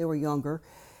on it. They were younger.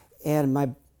 And my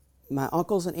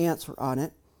uncles and aunts were on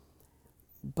it.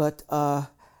 But I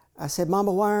said,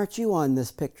 Mama, why aren't you on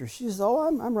this picture? She says, oh,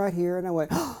 I'm right here. And I went,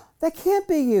 oh, that can't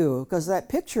be you, because that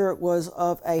picture was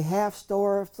of a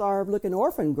half-starved looking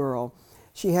orphan girl.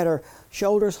 She had her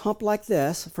shoulders humped like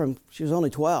this she was only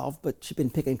 12, but she'd been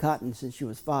picking cotton since she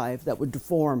was 5. That would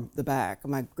deform the back.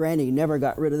 My granny never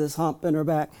got rid of this hump in her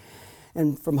back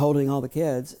and from holding all the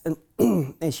kids. And,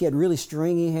 and she had really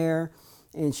stringy hair,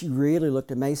 and she really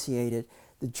looked emaciated.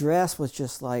 The dress was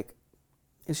just like,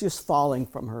 it's just falling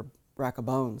from her rack of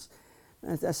bones.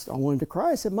 And I wanted to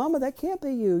cry. I said, Mama, that can't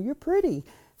be you. You're pretty.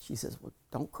 She says, well,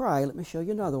 don't cry. Let me show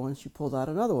you another one. She pulled out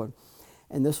another one.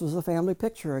 And this was the family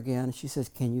picture again. She says,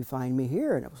 can you find me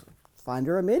here? And it was, find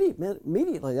her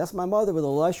immediately. That's my mother with the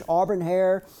lush auburn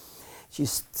hair.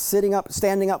 She's standing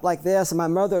up like this. And my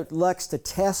mother likes to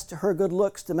test her good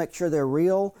looks to make sure they're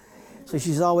real. So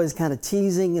she's always kind of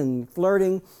teasing and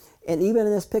flirting. And even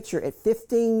in this picture, at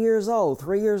 15 years old,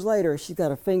 3 years later, she's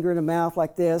got a finger in her mouth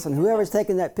like this. And whoever's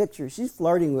taking that picture, she's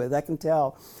flirting with, I can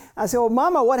tell. I said, well,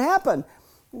 Mama, what happened?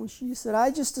 Well, she said,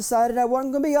 I just decided I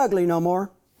wasn't going to be ugly no more.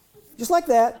 Just like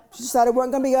that. She decided I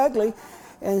wasn't going to be ugly.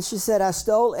 And she said, I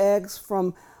stole eggs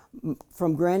from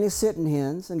Granny's sitting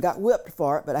hens and got whipped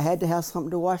for it, but I had to have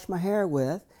something to wash my hair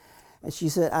with. And she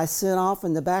said, I sent off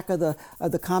in the back of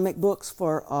the comic books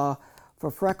for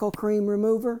freckle cream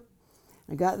remover.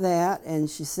 I got that. And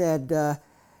she said,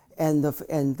 and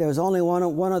there was only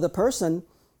one other person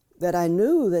that I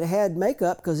knew that had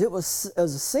makeup, because it was a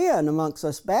sin amongst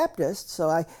us Baptists. So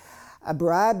I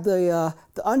bribed the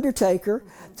undertaker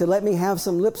to let me have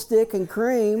some lipstick and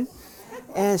cream.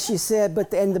 And she said,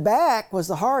 and the back was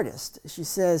the hardest. She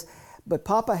says, but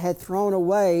Papa had thrown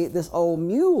away this old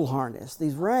mule harness,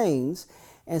 these reins.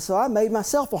 And so I made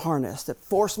myself a harness that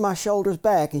forced my shoulders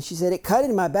back. And she said, it cut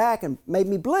in my back and made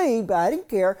me bleed, but I didn't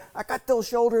care. I got those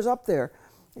shoulders up there.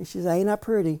 And she said, ain't I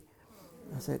pretty?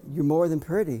 I said, you're more than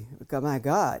pretty. Because, my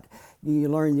God, you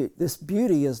learn this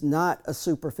beauty is not a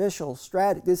superficial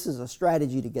strategy. This is a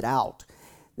strategy to get out.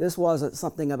 This wasn't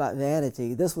something about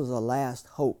vanity. This was a last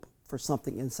hope for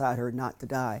something inside her not to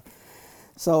die.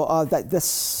 So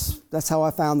that's how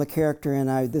I found the character,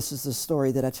 and this is the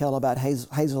story that I tell about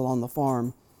Hazel on the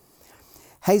farm.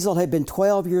 Hazel had been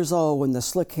 12 years old when the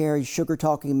slick-haired,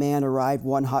 sugar-talking man arrived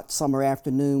one hot summer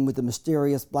afternoon with the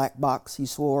mysterious black box he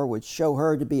swore would show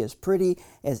her to be as pretty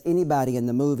as anybody in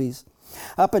the movies.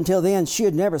 Up until then, she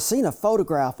had never seen a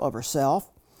photograph of herself.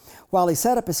 While he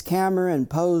set up his camera and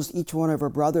posed each one of her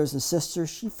brothers and sisters,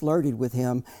 she flirted with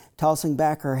him, tossing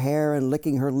back her hair and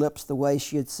licking her lips the way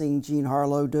she had seen Jean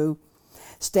Harlow do.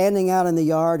 Standing out in the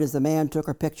yard as the man took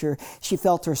her picture, she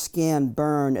felt her skin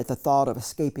burn at the thought of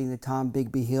escaping the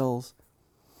Tombigbee Hills.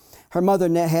 Her mother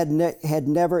had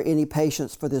never any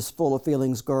patience for this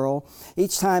full-of-feelings girl.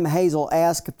 Each time Hazel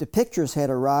asked if the pictures had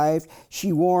arrived,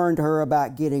 she warned her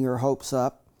about getting her hopes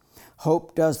up.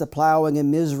 Hope does the plowing in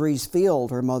misery's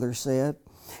field, her mother said.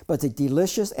 But the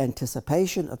delicious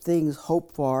anticipation of things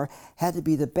hoped for had to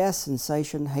be the best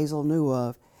sensation Hazel knew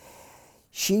of.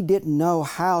 She didn't know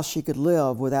how she could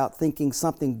live without thinking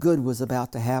something good was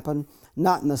about to happen,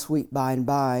 not in the sweet by and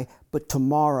by, but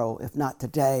tomorrow, if not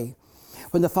today.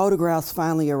 When the photographs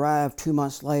finally arrived 2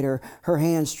 months later, her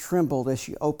hands trembled as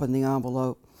she opened the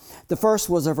envelope. The first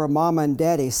was of her mama and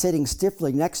daddy sitting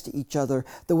stiffly next to each other,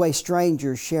 the way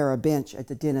strangers share a bench at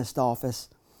the dentist's office.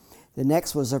 The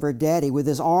next was of her daddy with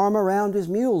his arm around his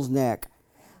mule's neck.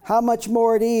 How much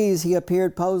more at ease he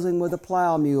appeared posing with a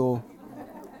plow mule.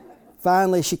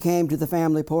 Finally, she came to the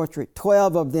family portrait,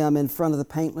 12 of them in front of the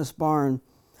paintless barn.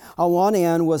 On one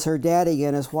end was her daddy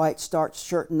in his white starched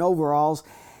shirt and overalls,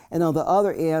 and on the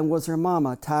other end was her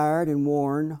mama, tired and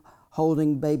worn,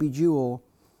 holding baby Jewel.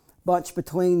 Bunched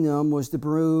between them was the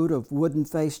brood of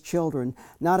wooden-faced children,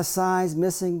 not a size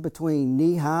missing between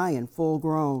knee-high and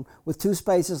full-grown, with 2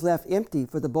 spaces left empty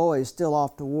for the boys still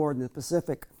off to war in the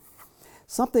Pacific.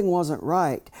 Something wasn't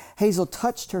right. Hazel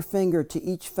touched her finger to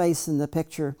each face in the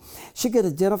picture. She could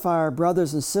identify her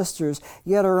brothers and sisters,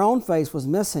 yet her own face was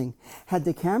missing. Had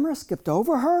the camera skipped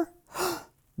over her?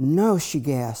 No, she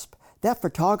gasped. That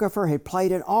photographer had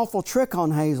played an awful trick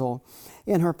on Hazel.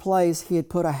 In her place, he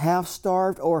had put a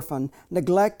half-starved orphan,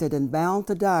 neglected and bound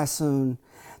to die soon.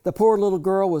 The poor little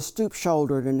girl was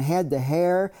stoop-shouldered and had the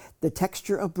hair the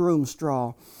texture of broom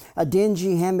straw. A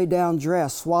dingy hand-me-down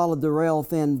dress swallowed the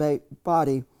rail-thin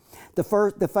body.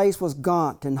 The face was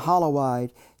gaunt and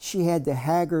hollow-eyed. She had the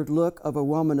haggard look of a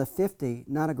woman of 50,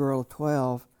 not a girl of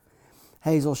 12.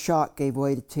 Hazel's shock gave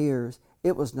way to tears.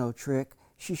 It was no trick.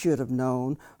 She should have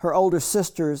known. Her older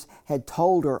sisters had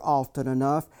told her often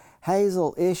enough.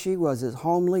 Hazel Ishii was as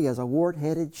homely as a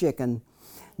wart-headed chicken.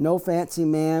 No fancy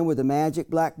man with a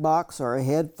magic black box or a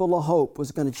head full of hope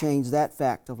was going to change that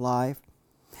fact of life.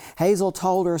 Hazel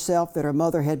told herself that her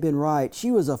mother had been right. She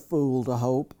was a fool to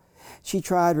hope. She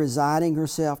tried resigning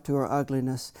herself to her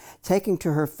ugliness, taking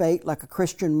to her fate like a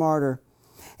Christian martyr.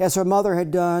 As her mother had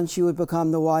done, she would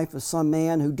become the wife of some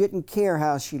man who didn't care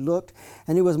how she looked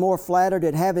and who was more flattered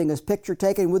at having his picture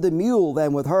taken with a mule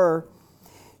than with her.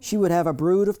 She would have a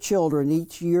brood of children,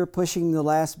 each year pushing the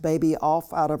last baby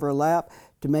off out of her lap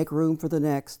to make room for the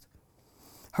next.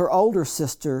 Her older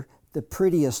sister, the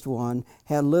prettiest one,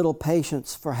 had little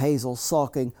patience for Hazel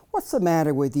sulking. "What's the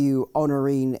matter with you?"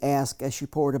 Honorine asked as she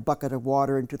poured a bucket of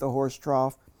water into the horse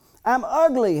trough. "I'm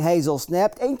ugly," Hazel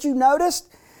snapped. "Ain't you noticed?"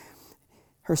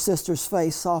 Her sister's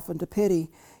face softened to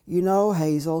pity. "You know,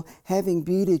 Hazel, having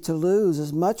beauty to lose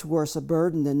is much worse a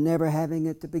burden than never having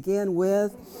it to begin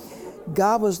with.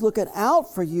 God was looking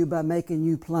out for you by making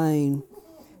you plain."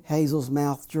 Hazel's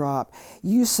mouth dropped.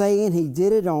 "You saying he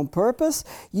did it on purpose?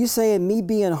 You saying me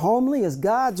being homely is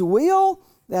God's will?"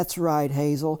 "That's right,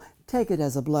 Hazel. Take it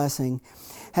as a blessing."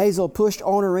 Hazel pushed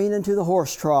Honorine into the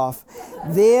horse trough.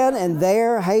 Then and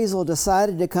there, Hazel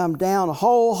decided to come down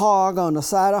whole hog on the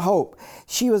side of hope.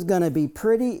 She was going to be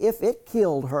pretty if it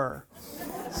killed her.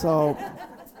 So,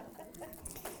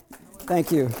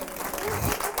 thank you.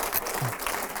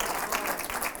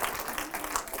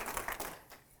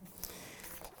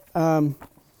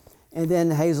 And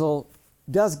then Hazel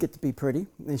does get to be pretty,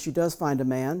 and she does find a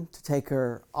man to take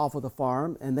her off of the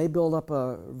farm, and they build up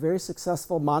a very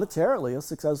successful, monetarily, a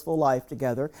successful life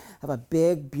together. Have a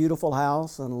big, beautiful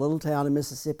house in a little town in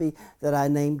Mississippi that I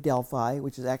named Delphi,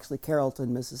 which is actually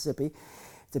Carrollton, Mississippi.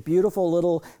 It's a beautiful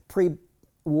little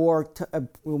pre-war,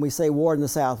 when we say war in the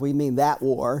South, we mean that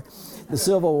war, the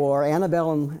Civil War,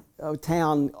 antebellum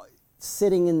town,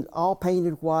 sitting in all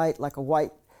painted white,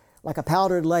 like a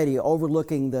powdered lady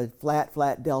overlooking the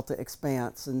flat Delta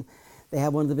expanse. And they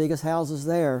have one of the biggest houses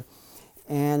there.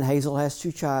 And Hazel has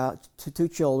two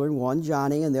children, one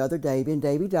Johnny and the other Davy, and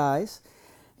Davy dies.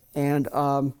 And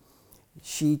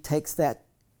she takes that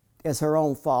as her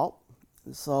own fault.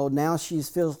 So now she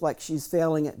feels like she's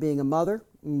failing at being a mother,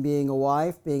 being a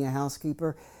wife, being a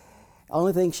housekeeper.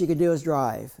 Only thing she could do is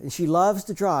drive. And she loves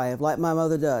to drive like my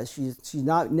mother does. She's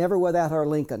never without her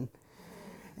Lincoln.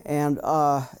 And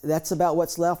that's about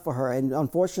what's left for her. And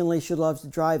unfortunately, she loves to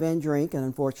drive and drink. And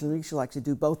unfortunately, she likes to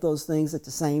do both those things at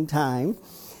the same time.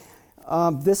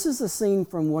 This is a scene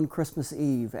from one Christmas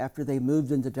Eve after they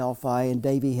moved into Delphi and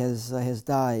Davy has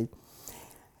died.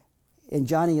 And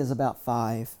Johnny is about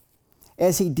 5.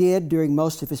 As he did during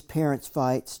most of his parents'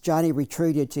 fights, Johnny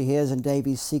retreated to his and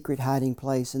Davy's secret hiding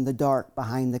place in the dark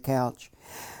behind the couch.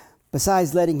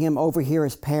 Besides letting him overhear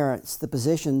his parents, the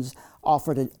positions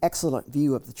offered an excellent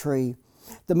view of the tree.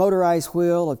 The motorized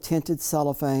wheel of tinted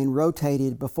cellophane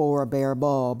rotated before a bare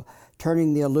bulb,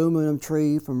 turning the aluminum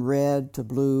tree from red to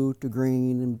blue to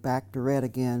green and back to red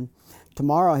again.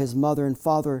 Tomorrow his mother and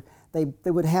father, they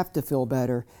would have to feel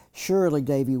better. Surely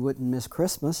Davy wouldn't miss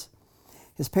Christmas.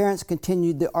 His parents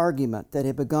continued the argument that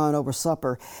had begun over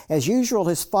supper. As usual,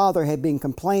 his father had been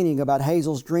complaining about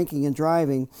Hazel's drinking and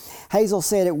driving. Hazel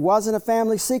said it wasn't a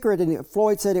family secret, and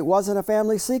Floyd said it wasn't a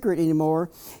family secret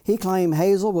anymore. He claimed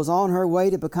Hazel was on her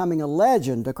way to becoming a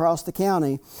legend across the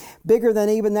county, bigger than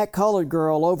even that colored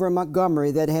girl over in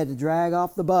Montgomery that had to drag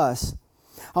off the bus.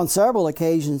 On several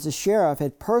occasions, the sheriff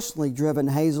had personally driven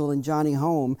Hazel and Johnny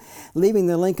home, leaving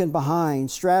the Lincoln behind,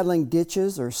 straddling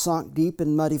ditches or sunk deep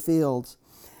in muddy fields.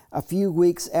 A few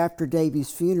weeks after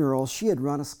Davy's funeral, she had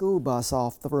run a school bus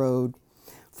off the road.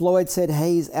 Floyd said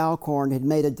Hayes Alcorn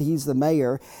he's the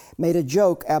mayor, made a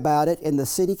joke about it in the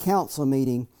city council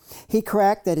meeting. He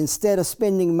cracked that instead of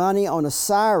spending money on a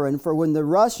siren for when the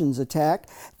Russians attacked,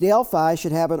 Delphi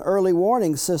should have an early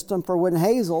warning system for when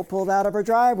Hazel pulled out of her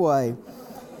driveway.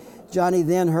 Johnny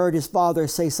then heard his father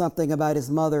say something about his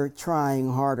mother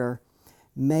trying harder.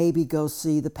 Maybe go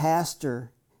see the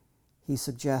pastor, he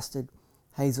suggested.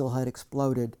 Hazel had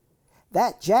exploded.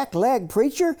 That jackleg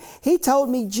preacher, he told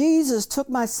me Jesus took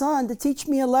my son to teach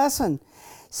me a lesson.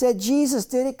 Said Jesus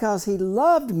did it because he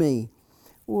loved me.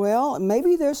 Well,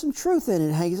 maybe there's some truth in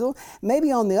it, Hazel. Maybe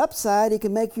on the upside, he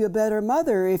can make you a better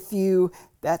mother if you...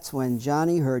 That's when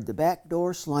Johnny heard the back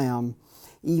door slam.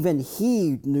 Even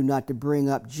he knew not to bring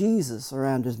up Jesus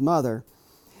around his mother.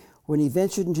 When he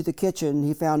ventured into the kitchen,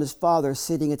 he found his father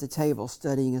sitting at the table,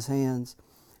 studying his hands.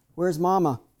 Where's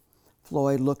Mama?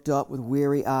 Floyd looked up with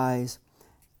weary eyes.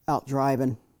 Out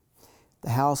driving.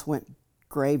 The house went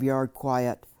graveyard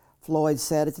quiet. Floyd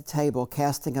sat at the table,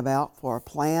 casting about for a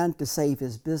plan to save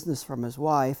his business from his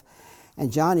wife,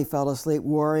 and Johnny fell asleep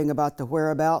worrying about the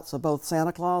whereabouts of both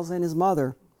Santa Claus and his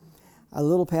mother. A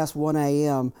little past 1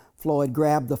 a.m., Floyd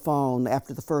grabbed the phone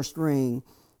after the first ring.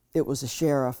 It was the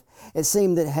sheriff. It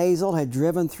seemed that Hazel had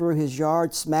driven through his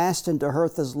yard, smashed into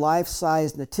Hertha's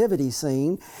life-size nativity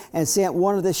scene, and sent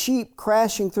one of the sheep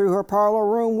crashing through her parlor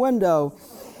room window.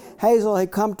 Hazel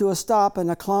had come to a stop in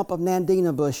a clump of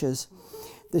Nandina bushes.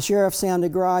 The sheriff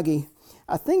sounded groggy.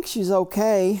 I think she's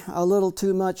okay, a little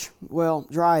too much,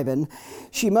 driving.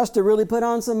 She must have really put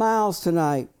on some miles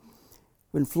tonight.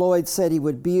 When Floyd said he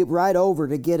would be right over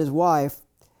to get his wife,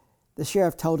 the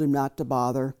sheriff told him not to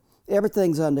bother.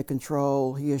 Everything's under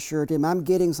control, he assured him. I'm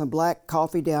getting some black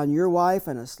coffee down your wife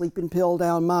and a sleeping pill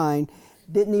down mine.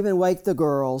 Didn't even wake the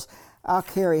girls. I'll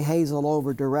carry Hazel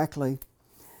over directly.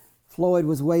 Floyd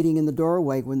was waiting in the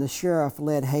doorway when the sheriff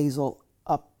led Hazel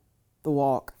up the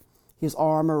walk, his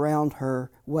arm around her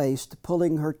waist,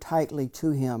 pulling her tightly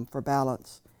to him for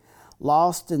balance.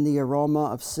 Lost in the aroma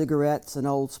of cigarettes and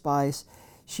Old Spice,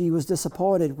 she was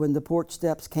disappointed when the porch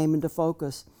steps came into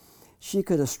focus. She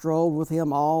could have strolled with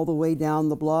him all the way down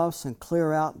the bluffs and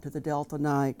clear out into the Delta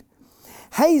night.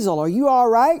 Hazel, are you all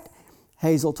right?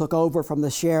 Hazel took over from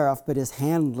the sheriff, but his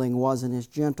handling wasn't as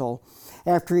gentle.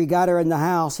 After he got her in the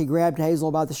house, he grabbed Hazel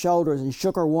by the shoulders and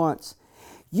shook her once.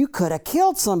 You could have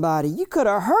killed somebody. You could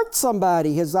have hurt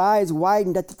somebody. His eyes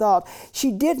widened at the thought.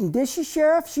 She didn't, did she,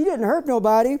 Sheriff? She didn't hurt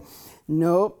nobody.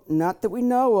 Nope, not that we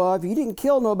know of. You didn't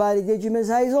kill nobody, did you, Miss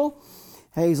Hazel?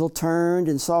 Hazel turned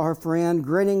and saw her friend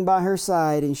grinning by her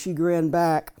side, and she grinned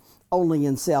back, only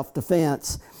in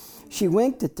self-defense. She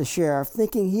winked at the sheriff,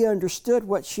 thinking he understood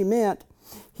what she meant.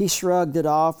 He shrugged it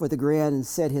off with a grin and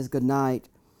said his good night.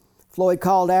 Floyd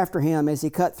called after him as he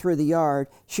cut through the yard.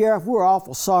 Sheriff, we're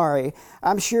awful sorry.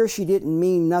 I'm sure she didn't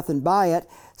mean nothing by it.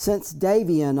 Since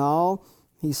Davy and all.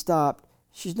 He stopped.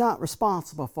 She's not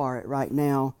responsible for it right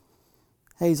now.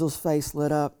 Hazel's face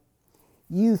lit up.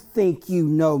 You think you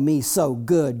know me so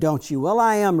good, don't you? Well,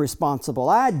 I am responsible.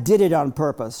 I did it on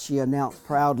purpose, she announced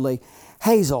proudly.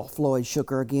 Hazel, Floyd shook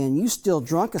her again. You still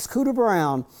drunk as Cooter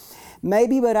Brown.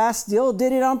 Maybe, but I still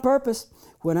did it on purpose.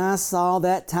 When I saw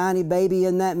that tiny baby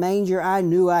in that manger, I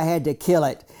knew I had to kill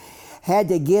it. Had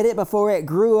to get it before it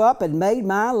grew up and made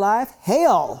my life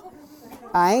hell.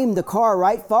 I aimed the car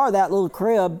right for that little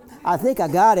crib. I think I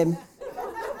got him.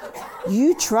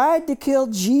 You tried to kill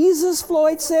Jesus,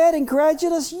 Floyd said,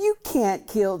 incredulous. You can't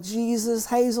kill Jesus,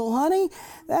 Hazel, honey.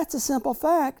 That's a simple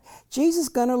fact. Jesus is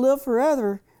going to live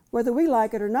forever, whether we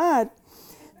like it or not.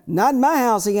 Not in my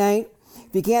house, he ain't.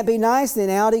 If he can't be nice, then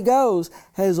out he goes.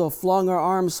 Hazel flung her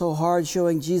arms so hard,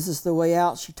 showing Jesus the way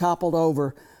out, she toppled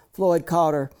over. Floyd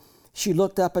caught her. She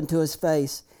looked up into his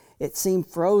face. It seemed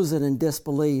frozen in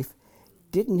disbelief.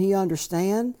 Didn't he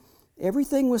understand?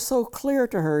 Everything was so clear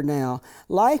to her now.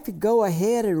 Life could go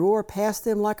ahead and roar past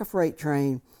them like a freight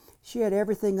train. She had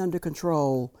everything under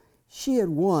control. She had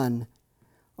won.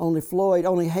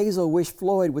 Only Hazel wished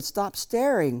Floyd would stop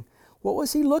staring. What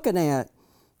was he looking at?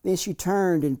 Then she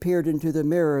turned and peered into the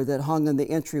mirror that hung in the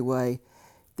entryway.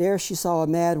 There she saw a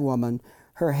mad woman,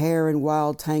 her hair in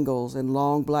wild tangles and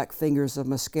long black fingers of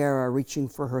mascara reaching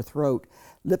for her throat,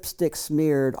 lipstick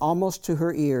smeared almost to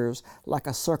her ears like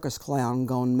a circus clown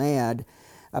gone mad.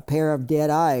 A pair of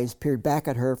dead eyes peered back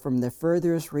at her from the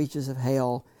furthest reaches of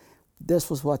hell. This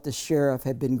was what the sheriff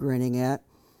had been grinning at.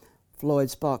 Floyd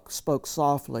spoke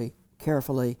softly,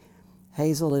 carefully.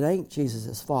 Hazel, it ain't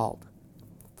Jesus' fault.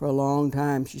 For a long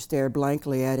time she stared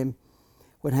blankly at him.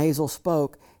 When Hazel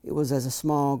spoke, it was as a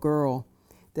small girl.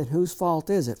 Then whose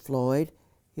fault is it, Floyd?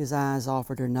 His eyes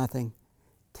offered her nothing.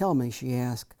 Tell me, she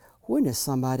asked, when is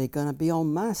somebody going to be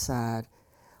on my side?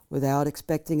 Without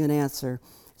expecting an answer,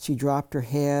 she dropped her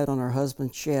head on her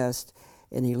husband's chest,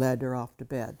 and he led her off to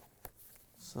bed.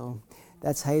 So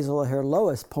that's Hazel at her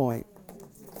lowest point.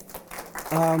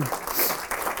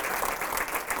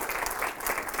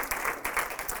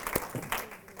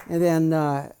 And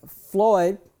then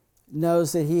Floyd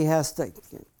knows that he has to,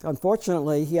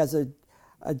 unfortunately, he has a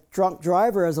drunk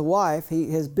driver as a wife.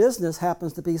 His business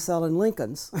happens to be selling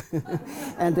Lincolns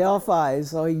and Delphis,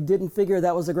 so he didn't figure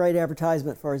that was a great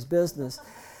advertisement for his business.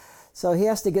 So he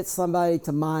has to get somebody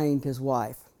to mind his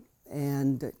wife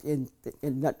and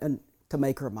to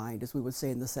make her mind, as we would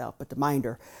say in the South, but to mind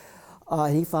her.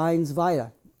 He finds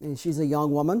Vida, and she's a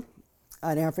young woman,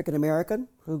 an African American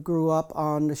who grew up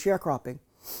on the sharecropping.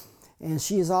 And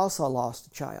she has also lost a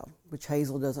child, which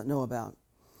Hazel doesn't know about.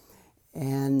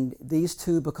 And these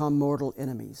two become mortal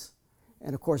enemies.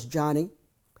 And of course, Johnny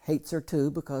hates her too,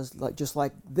 because just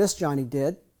like this Johnny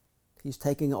did, he's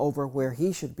taking over where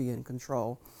he should be in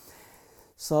control.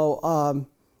 So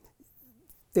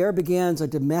there begins a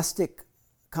domestic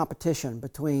competition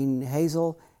between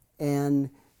Hazel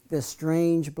and this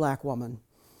strange black woman.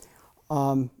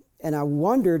 And I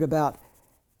wondered about,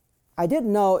 I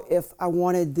didn't know if I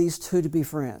wanted these two to be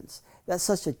friends. That's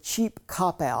such a cheap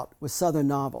cop-out with Southern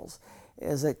novels.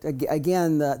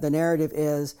 Again, the narrative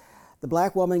is the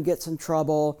black woman gets in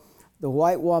trouble, the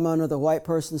white woman or the white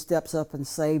person steps up and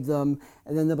saves them,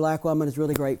 and then the black woman is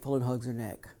really grateful and hugs her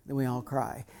neck. Then we all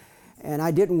cry. And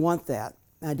I didn't want that.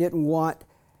 I didn't want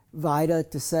Vida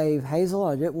to save Hazel.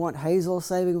 I didn't want Hazel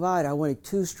saving Vida. I wanted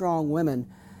two strong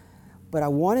women. But I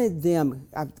wanted them,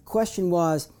 the question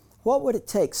was, what would it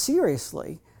take,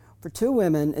 seriously, for two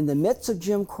women in the midst of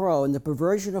Jim Crow and the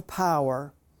perversion of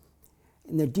power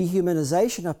and the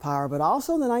dehumanization of power, but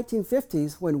also in the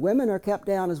 1950s when women are kept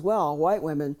down as well, white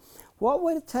women, what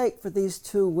would it take for these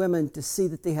two women to see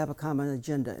that they have a common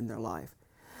agenda in their life?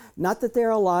 Not that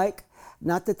they're alike,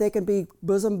 not that they can be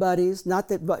bosom buddies, not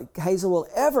that Hazel will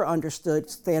ever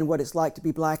understand what it's like to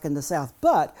be black in the South,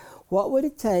 but what would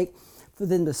it take for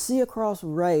them to see across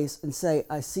race and say,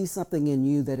 I see something in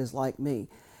you that is like me.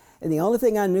 And the only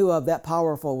thing I knew of that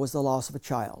powerful was the loss of a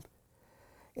child.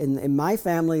 In my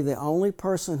family, the only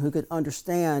person who could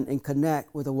understand and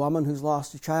connect with a woman who's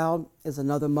lost a child is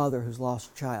another mother who's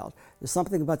lost a child. There's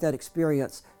something about that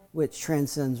experience which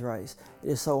transcends race. It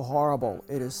is so horrible.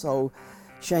 It is so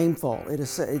shameful.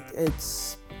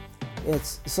 It's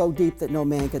so deep that no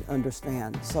man can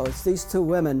understand. So it's these two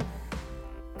women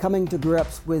coming to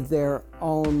grips with their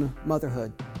own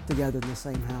motherhood together in the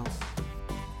same house.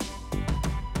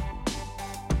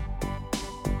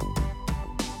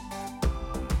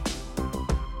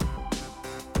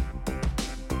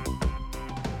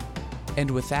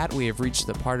 And with that, we have reached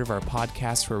the part of our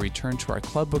podcast where we turn to our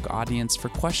Club Book audience for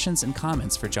questions and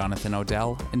comments for Jonathan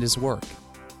Odell and his work.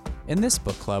 In this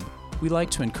book club, we like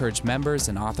to encourage members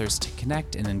and authors to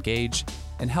connect and engage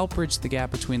and help bridge the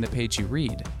gap between the page you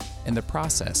read and the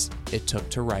process it took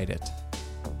to write it.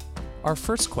 Our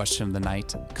first question of the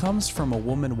night comes from a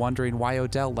woman wondering why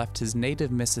Odell left his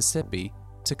native Mississippi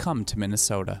to come to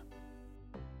Minnesota.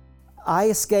 I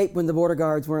escaped when the border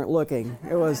guards weren't looking.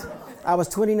 I was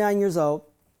 29 years old.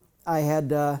 I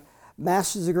had a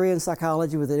master's degree in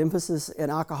psychology with an emphasis in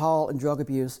alcohol and drug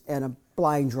abuse, and a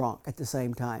blind drunk at the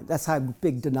same time. That's how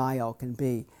big denial can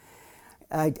be.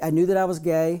 I knew that I was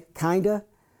gay, kinda,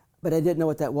 but I didn't know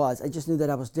what that was. I just knew that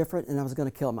I was different and I was going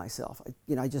to kill myself.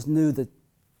 I just knew that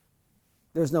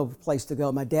there's no place to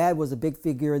go. My dad was a big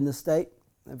figure in the state,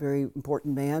 a very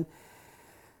important man.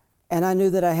 And I knew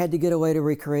that I had to get away to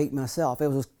recreate myself. It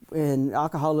was in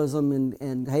alcoholism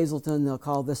in Hazleton, they'll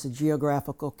call this a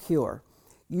geographical cure.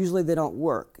 Usually they don't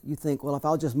work. You think, well, if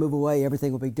I'll just move away,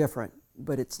 everything will be different.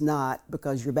 But it's not,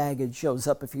 because your baggage shows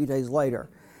up a few days later.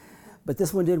 But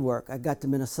this one did work. I got to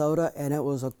Minnesota, and it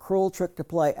was a cruel trick to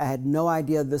play. I had no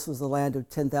idea this was the land of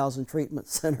 10,000 treatment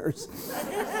centers.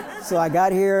 So I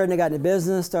got here, and I got into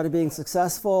business, started being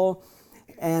successful.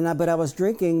 But I was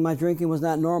drinking. My drinking was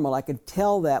not normal. I could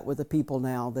tell that with the people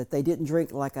now, that they didn't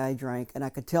drink like I drank. And I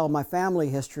could tell my family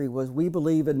history was, we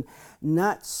believe in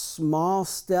not small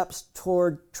steps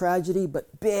toward tragedy,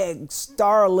 but big,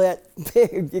 starlit,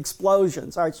 big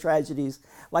explosions, arch tragedies.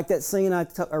 Like that scene I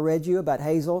read you about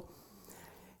Hazel.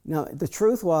 Now, the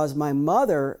truth was, my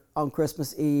mother on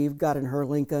Christmas Eve got in her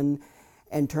Lincoln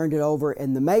and turned it over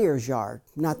in the mayor's yard,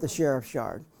 not the sheriff's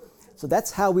yard. So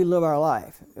that's how we live our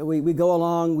life. We go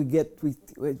along, we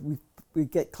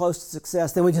get close to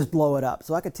success, then we just blow it up.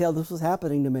 So I could tell this was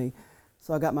happening to me.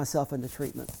 So I got myself into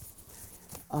treatment.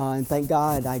 And thank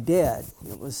God I did.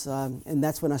 It was, and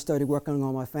that's when I started working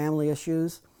on my family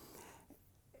issues.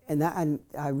 And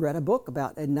I read a book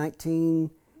about in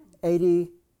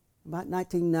 1980, about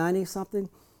 1990 something.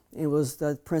 It was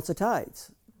The Prince of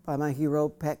Tides by my hero,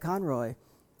 Pat Conroy.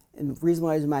 And the reason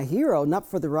why he's my hero,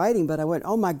 not for the writing, but I went,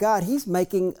 oh my God, he's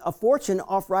making a fortune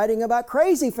off writing about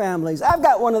crazy families. I've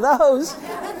got one of those.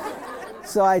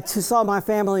 So I saw my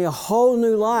family a whole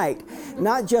new light,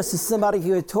 not just as somebody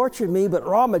who had tortured me, but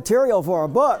raw material for a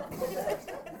book.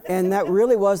 And that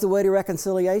really was the way to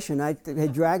reconciliation. I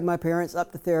had dragged my parents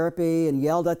up to therapy and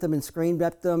yelled at them and screamed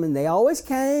at them, and they always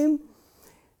came.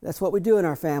 That's what we do in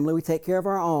our family. We take care of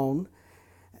our own.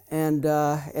 And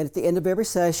at the end of every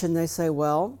session, they say,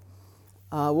 well,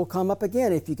 we'll come up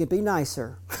again if you could be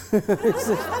nicer.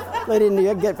 They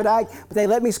didn't get, but they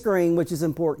let me scream, which is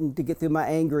important to get through my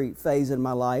angry phase in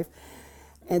my life.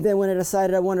 And then when I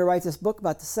decided I wanted to write this book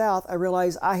about the South, I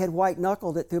realized I had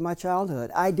white-knuckled it through my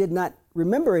childhood. I did not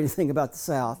remember anything about the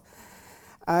South.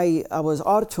 I was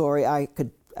auditory. I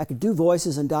could do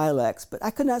voices and dialects, but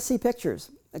I could not see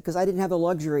pictures because I didn't have the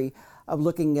luxury of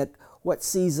looking at what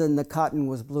season the cotton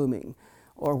was blooming,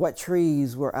 or what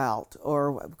trees were out,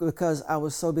 or because I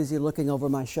was so busy looking over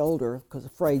my shoulder because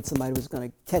afraid somebody was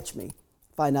going to catch me,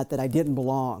 find out that I didn't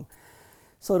belong.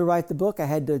 So to write the book, I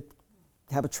had to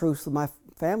have a truce with my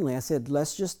family. I said,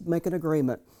 let's just make an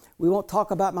agreement. We won't talk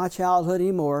about my childhood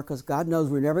anymore because God knows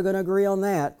we're never going to agree on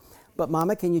that. But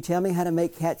Mama, can you tell me how to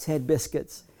make cat's head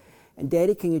biscuits? And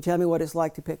Daddy, can you tell me what it's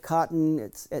like to pick cotton?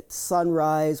 It's at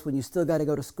sunrise when you still got to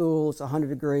go to school. It's 100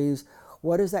 degrees.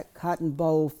 What does that cotton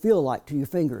boll feel like to your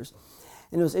fingers?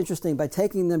 And it was interesting, by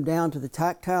taking them down to the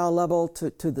tactile level, to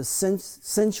the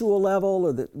sensual level,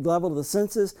 or the level of the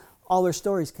senses, all their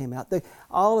stories came out.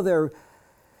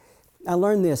 I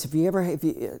learned this,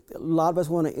 a lot of us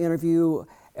want to interview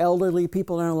elderly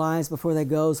people in our lives before they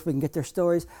go so we can get their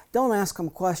stories. Don't ask them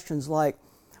questions like,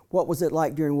 what was it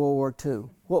like during World War II?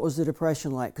 What was the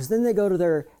Depression like? Because then they go to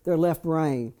their left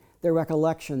brain, their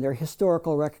recollection, their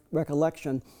historical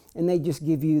recollection, and they just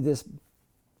give you this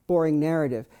boring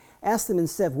narrative. Ask them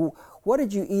instead, what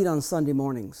did you eat on Sunday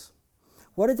mornings?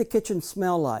 What did the kitchen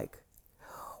smell like?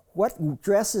 What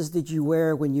dresses did you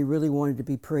wear when you really wanted to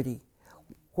be pretty?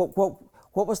 What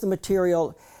was the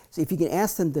material? So if you can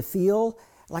ask them to feel,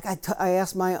 like I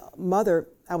asked my mother,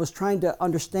 I was trying to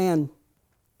understand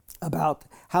about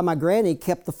how my granny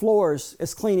kept the floors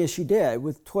as clean as she did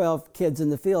with 12 kids in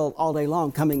the field all day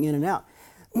long coming in and out.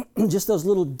 Just those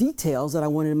little details that I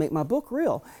wanted to make my book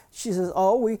real. She says,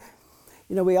 we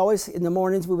always, in the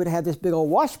mornings, we would have this big old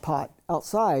wash pot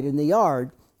outside in the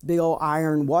yard, big old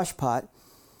iron wash pot,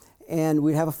 and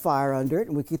we'd have a fire under it,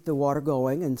 and we'd keep the water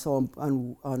going. And so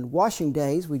on washing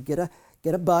days, we'd get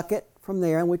a bucket from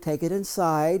there, and we'd take it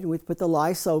inside, and we'd put the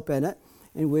lye soap in it,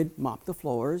 and we'd mop the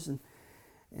floors.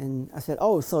 And I said,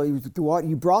 so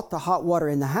you brought the hot water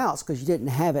in the house because you didn't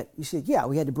have it. You said, yeah,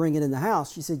 we had to bring it in the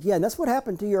house. She said, yeah, and that's what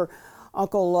happened to your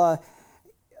Uncle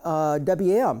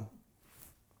W.M.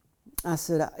 I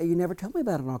said, you never told me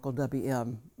about an Uncle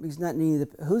W.M. He's not any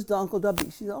of the, who's the Uncle W?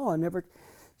 She said, I never.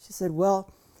 She said, well,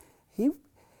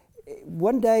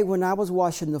 one day when I was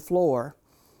washing the floor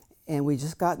and we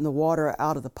just gotten the water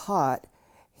out of the pot,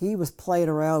 he was playing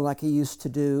around like he used to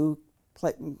do,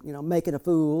 making a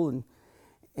fool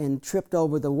and tripped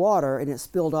over the water, and it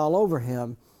spilled all over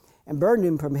him and burned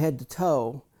him from head to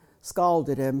toe,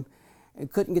 scalded him,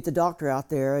 and couldn't get the doctor out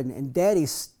there. And Daddy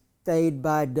stayed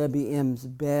by W.M.'s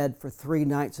bed for 3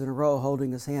 nights in a row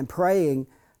holding his hand, praying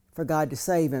for God to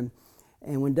save him.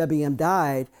 And when W.M.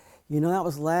 died, that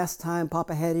was the last time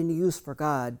Papa had any use for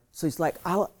God. So he's like,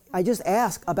 I just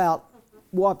ask about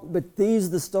what, but these are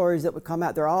the stories that would come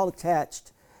out. They're all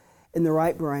attached in the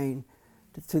right brain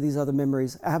to these other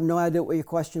memories. I have no idea what your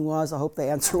question was. I hope the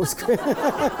answer was good.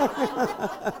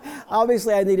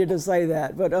 Obviously, I needed to say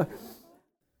that. But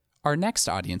Our next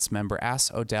audience member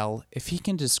asks Odell if he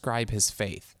can describe his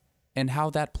faith and how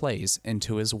that plays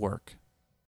into his work.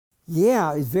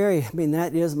 Yeah,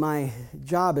 that is my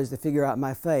job, is to figure out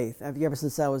my faith. Ever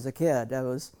since I was a kid,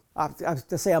 I have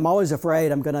to say I'm always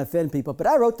afraid I'm going to offend people, but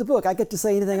I wrote the book. I get to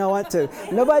say anything I want to.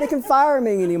 Nobody can fire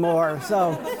me anymore.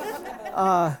 So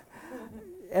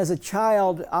as a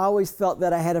child, I always felt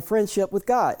that I had a friendship with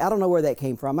God. I don't know where that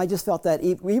came from. I just felt that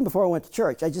even before I went to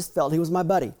church, I just felt he was my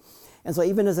buddy. And so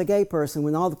even as a gay person,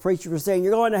 when all the preachers were saying,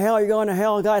 you're going to hell,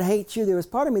 and God hates you, there was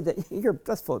part of me that,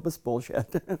 that's bullshit.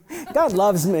 God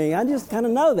loves me. I just kind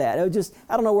of know that. I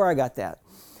don't know where I got that.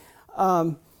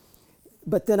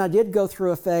 But then I did go through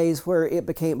a phase where it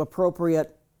became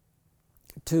appropriate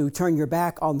to turn your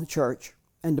back on the church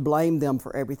and to blame them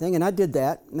for everything. And I did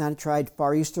that. And I tried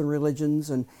Far Eastern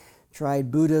religions and tried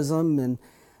Buddhism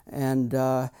and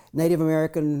Native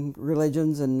American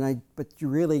religions. But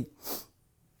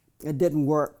it didn't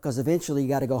work, because eventually you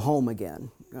got to go home again,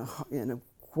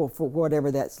 for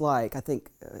whatever that's like. I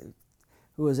think,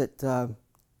 who was it,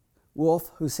 Wolf,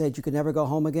 who said you could never go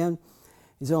home again?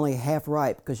 He's only half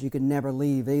right, because you can never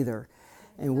leave either.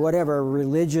 And whatever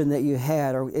religion that you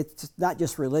had, or it's not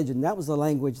just religion, that was the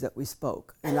language that we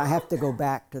spoke. And I have to go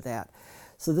back to that.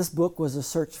 So this book was a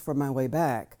search for my way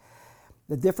back.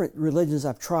 The different religions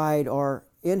I've tried are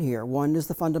in here. One is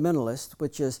the fundamentalist,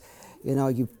 which is,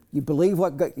 you believe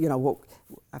what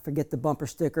I forget the bumper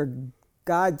sticker.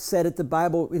 God said it. The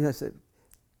Bible, the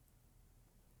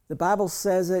Bible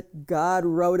says it. God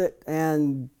wrote it,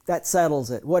 and that settles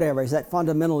it. Whatever. Is that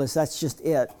fundamentalist? That's just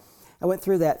it. I went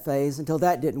through that phase until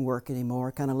that didn't work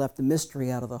anymore. Kind of left the mystery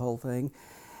out of the whole thing,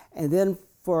 and then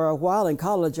for a while in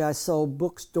college, I sold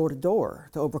books door to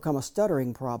door to overcome a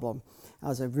stuttering problem. I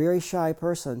was a very shy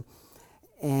person,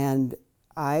 and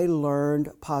I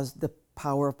learned the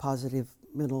power of positive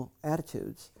mental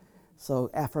attitudes.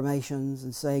 So affirmations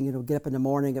and saying, get up in the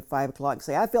morning at 5 o'clock and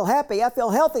say, I feel happy, I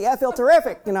feel healthy, I feel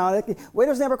terrific.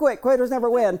 Winners never quit, quitters never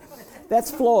win.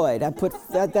 That's Floyd. I put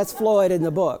that's Floyd in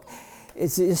the book.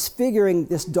 It's figuring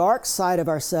this dark side of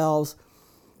ourselves.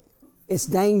 It's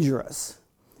dangerous.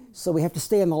 So we have to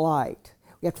stay in the light.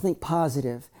 We have to think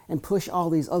positive and push all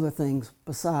these other things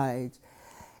besides.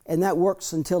 And that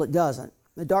works until it doesn't.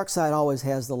 The dark side always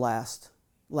has the last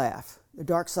laugh. The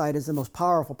dark side is the most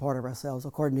powerful part of ourselves,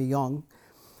 according to Jung.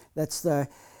 That's the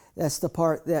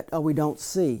part that we don't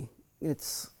see.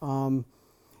 It's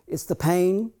the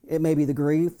pain, it may be the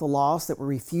grief, the loss that we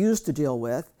refuse to deal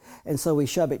with, and so we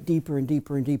shove it deeper and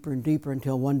deeper and deeper and deeper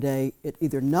until one day it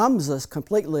either numbs us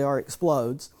completely or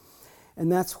explodes.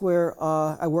 And that's where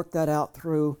I worked that out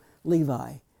through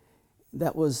Levi.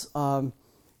 That was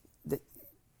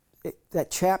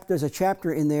there's a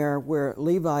chapter in there where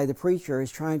Levi, the preacher,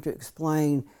 is trying to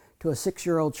explain to a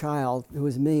 6-year-old child, who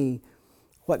is me,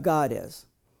 what God is.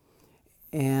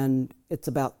 And it's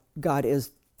about God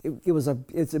is,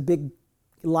 it's a big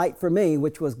light for me,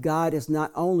 which was God is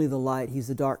not only the light, he's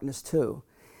the darkness too.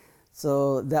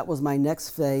 So that was my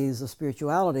next phase of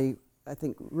spirituality. I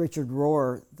think Richard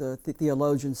Rohr, the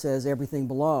theologian, says everything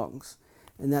belongs.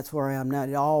 And that's where I am now.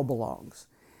 It all belongs.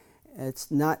 It's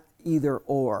not either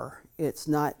or. It's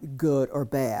not good or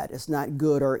bad. It's not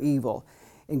good or evil.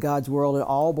 In God's world, it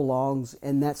all belongs,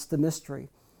 and that's the mystery.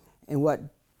 And what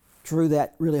drew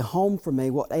that really home for me,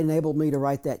 what enabled me to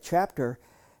write that chapter,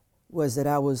 was that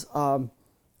I was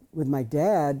with my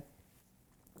dad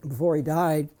before he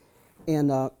died in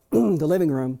the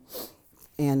living room,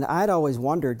 and I'd always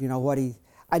wondered,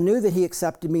 I knew that he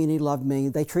accepted me and he loved me.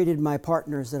 They treated my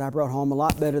partners that I brought home a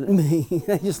lot better than me.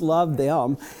 I just loved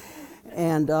them.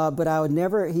 And but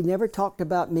he never talked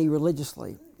about me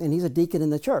religiously. And he's a deacon in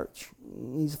the church.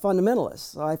 He's a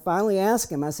fundamentalist. So I finally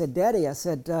asked him, I said, Daddy, I'm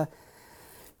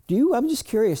just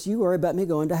curious, do you worry about me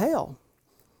going to hell?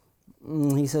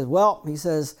 And he says,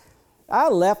 I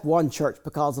left one church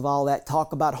because of all that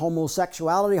talk about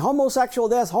homosexuality, homosexual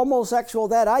this, homosexual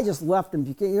that. I just left him.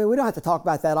 We don't have to talk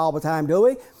about that all the time, do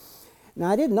we? Now,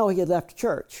 I didn't know he had left a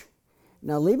church.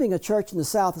 Now, leaving a church in the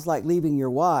South is like leaving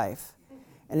your wife.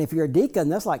 And if you're a deacon,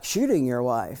 that's like shooting your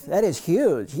wife. That is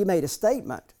huge. He made a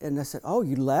statement. And I said, oh,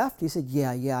 you left? He said,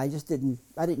 yeah, I didn't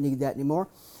need that anymore.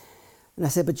 And I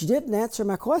said, but you didn't answer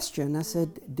my question. I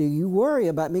said, do you worry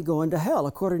about me going to hell?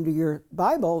 According to your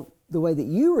Bible, the way that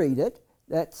you read it,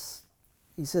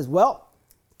 he says, well,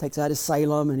 takes out his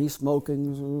Salem and he's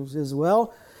smoking. He says,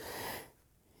 well,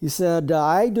 he said,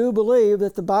 I do believe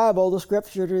that the Bible, the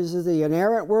Scripture, is the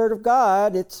inerrant Word of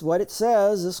God. It's what it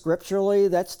says. Scripturally,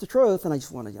 that's the truth. And I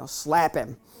just want to slap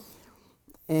him.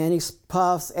 And he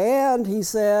puffs, and he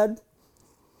said,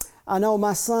 I know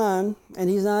my son,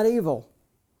 and he's not evil.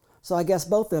 So I guess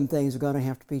both them things are going to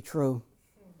have to be true.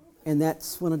 And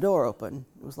that's when a door opened.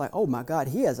 It was like, oh my God,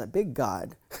 he has a big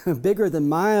God, bigger than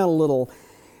my little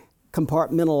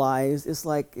compartmentalized. It's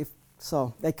like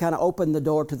So they kind of opened the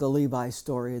door to the Levi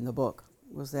story in the book,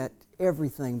 was that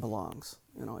everything belongs.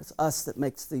 It's us that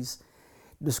makes these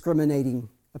discriminating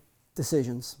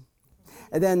decisions.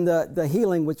 And then the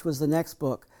healing, which was the next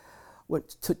book,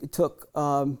 took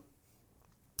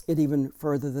it even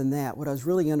further than that. What I was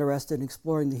really interested in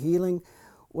exploring the healing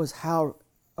was how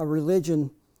I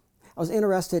was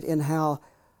interested in how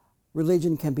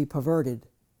religion can be perverted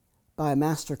by a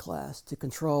master class to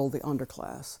control the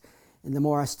underclass. And the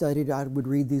more I studied, I would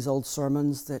read these old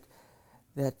sermons that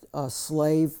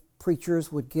slave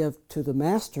preachers would give to the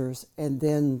masters, and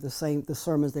then the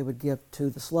sermons they would give to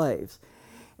the slaves,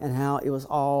 and how it was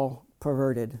all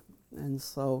perverted. And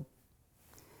so,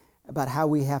 about how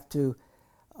we have to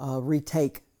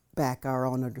retake back our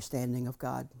own understanding of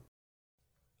God.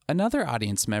 Another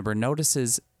audience member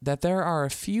notices that there are a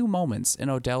few moments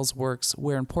in Odell's works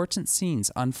where important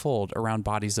scenes unfold around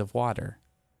bodies of water.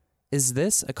 Is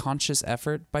this a conscious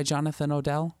effort by Jonathan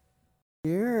Odell?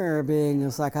 You're being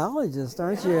a psychologist,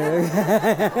 aren't you?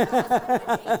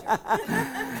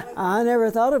 I never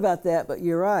thought about that, but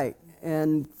you're right.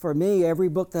 And for me, every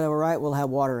book that I write will have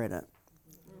water in it.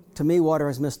 To me, water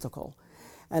is mystical.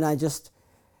 And it's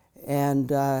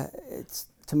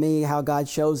to me how God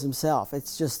shows himself.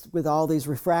 It's just with all these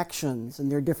refractions, and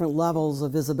there are different levels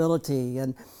of visibility.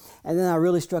 And then I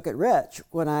really struck it rich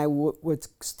when I was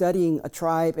studying a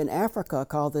tribe in Africa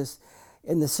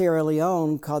in the Sierra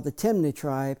Leone called the Temne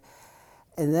tribe,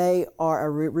 and they are a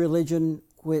religion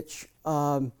which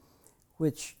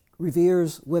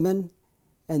reveres women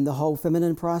and the whole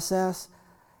feminine process,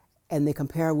 and they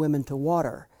compare women to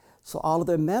water. So all of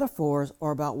their metaphors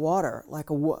are about water. Like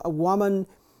a woman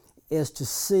is to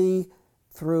see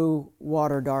through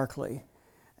water darkly,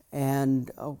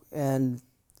 and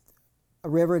a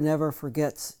river never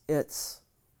forgets its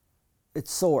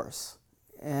source,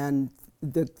 and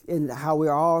how we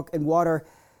are all in water.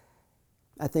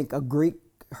 I think a Greek,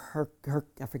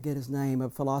 I forget his name, a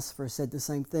philosopher said the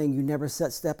same thing. You never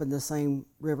set step in the same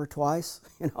river twice,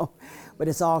 but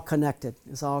it's all connected.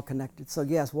 It's all connected. So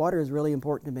yes, water is really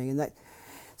important to me,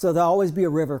 so there'll always be a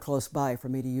river close by for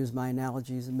me to use my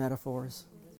analogies and metaphors.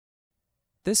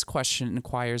 This question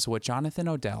inquires what Jonathan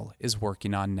Odell is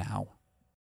working on now.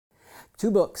 2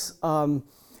 books.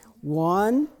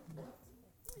 One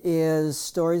is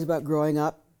stories about growing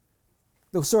up,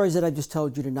 the stories that I just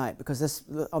told you tonight, because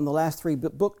on the last 3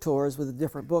 book tours with the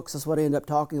different books, that's what I end up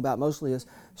talking about mostly, is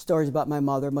stories about my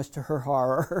mother, much to her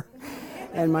horror,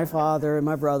 and my father and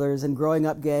my brothers, and growing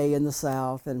up gay in the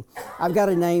South. And I've got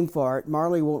a name for it.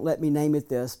 Marley won't let me name it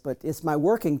this, but it's my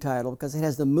working title because it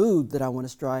has the mood that I want to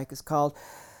strike. It's called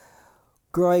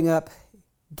Growing Up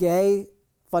Gay,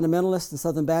 Fundamentalist and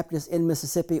Southern Baptist in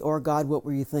Mississippi, or God, What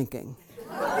Were You Thinking?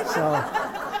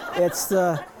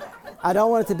 So I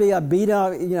don't want it to be a beat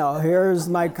up, here's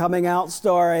my coming out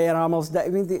story and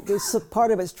this part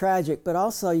of it's tragic, but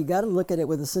also you got to look at it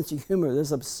with a sense of humor.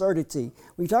 There's absurdity.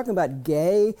 When you're talking about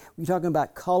gay, when you're talking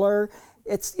about color,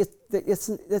 it's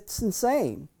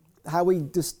insane how we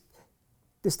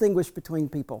distinguish between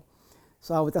people.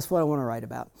 So that's what I want to write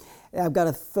about. I've got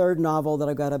a 3rd novel that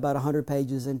I've got about 100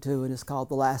 pages into, and it's called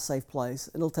The Last Safe Place.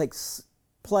 It'll take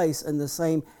place in the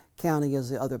same county as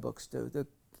the other books do, the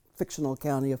fictional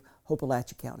county of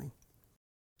Appalachia County.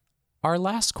 Our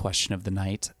last question of the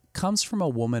night comes from a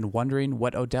woman wondering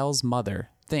what Odell's mother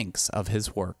thinks of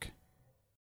his work.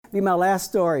 It'll be my last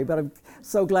story, but I'm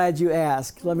so glad you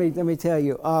asked. Let me tell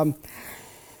you.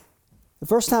 The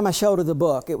first time I showed her the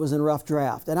book, it was in a rough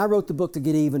draft, and I wrote the book to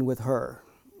get even with her.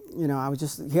 I was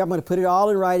just, here I'm going to put it all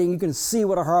in writing. You can see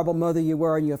what a horrible mother you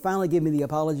were, and you finally give me the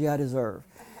apology I deserve.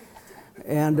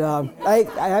 And I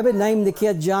haven't named the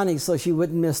kid Johnny so she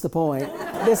wouldn't miss the point.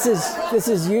 This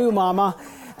is you, Mama.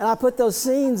 And I put those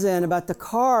scenes in about the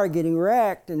car getting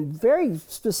wrecked and very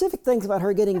specific things about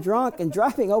her getting drunk and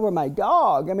driving over my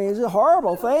dog. I mean, it's just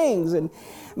horrible things. And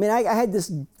I mean, I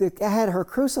had her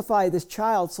crucify this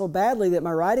child so badly that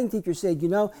my writing teacher said, you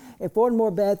know, if one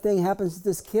more bad thing happens to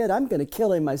this kid, I'm going to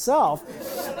kill him myself.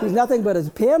 He's nothing but a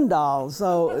pen doll.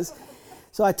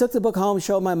 So I took the book home,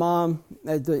 showed my mom,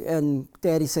 and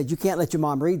Daddy said, you can't let your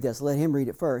mom read this. Let him read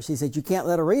it first. He said, you can't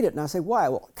let her read it. And I said, why?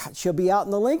 Well, God, she'll be out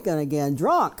in the Lincoln again,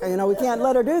 drunk. You know, we can't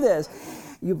let her do this.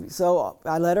 So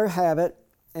I let her have it,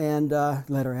 and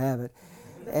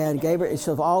gave her,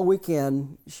 so all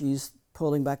weekend, she's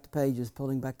pulling back the pages.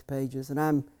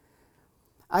 And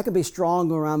I can be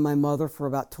strong around my mother for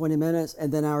about 20 minutes,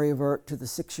 and then I revert to the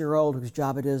 6-year-old whose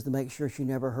job it is to make sure she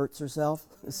never hurts herself.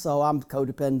 So I'm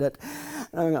codependent.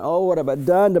 And I'm going, oh, what have I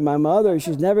done to my mother?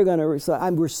 She's never going to... So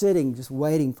we're sitting, just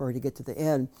waiting for her to get to the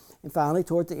end. And finally,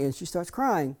 toward the end, she starts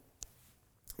crying.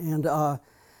 And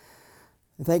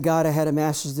thank God I had a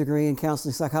master's degree in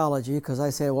counseling psychology, because I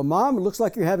said, well, Mom, it looks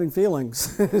like you're having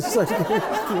feelings. And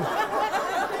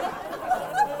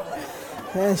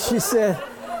she said,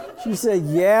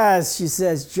 yes. She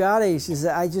says, Johnny, she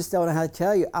said, I just don't know how to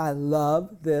tell you. I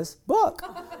love this book.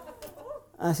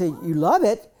 I said, you love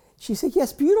it? She said,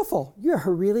 yes, beautiful. You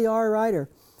really are a writer.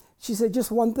 She said,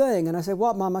 just one thing. And I said,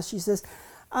 what, Mama? She says,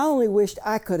 I only wished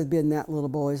I could have been that little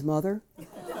boy's mother.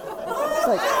 It's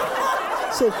like,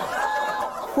 she said,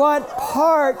 what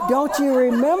part don't you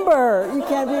remember? You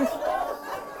can't be.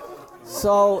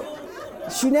 So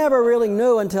she never really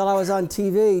knew until I was on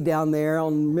TV down there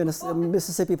on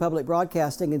Mississippi Public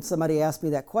Broadcasting, and somebody asked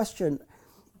me that question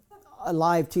on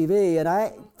live TV, and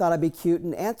I thought I'd be cute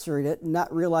and answered it,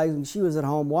 not realizing she was at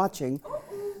home watching.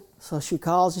 So she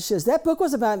calls and she says, that book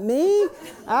was about me?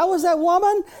 I was that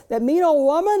woman, that mean old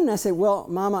woman? And I said, well,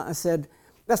 Mama, I said,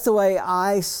 that's the way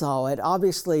I saw it.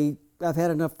 Obviously, I've had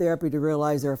enough therapy to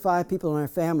realize there are 5 people in our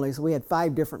family, so we had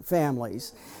 5 different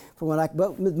families.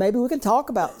 But maybe we can talk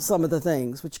about some of the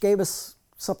things, which gave us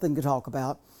something to talk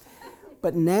about.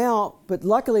 But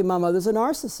luckily my mother's a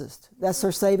narcissist. That's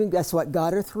her saving, that's what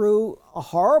got her through a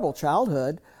horrible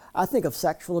childhood. I think of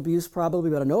sexual abuse probably,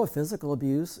 but I know of physical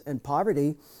abuse and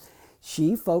poverty.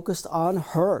 She focused on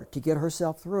her to get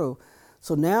herself through.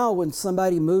 So now when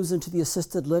somebody moves into the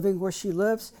assisted living where she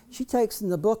lives, she takes in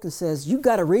the book and says, you've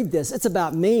got to read this, it's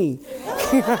about me.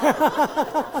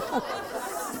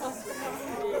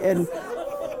 And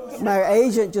my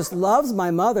agent just loves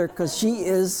my mother because she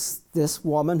is this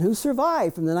woman who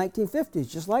survived from the 1950s,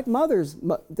 just like Marley's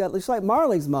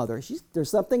mother. There's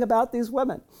something about these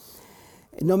women.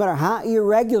 No matter how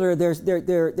irregular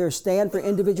their stand for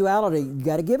individuality, you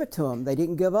got to give it to them. They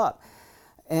didn't give up.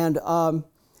 And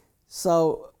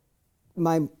so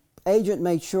my agent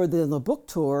made sure that in the book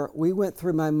tour, we went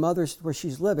through my mother's, where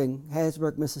she's living,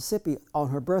 Hattiesburg, Mississippi, on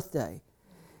her birthday.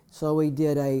 So we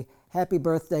did a happy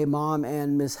birthday, Mom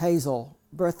and Miss Hazel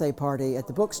birthday party at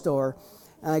the bookstore.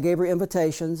 And I gave her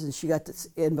invitations, and she got to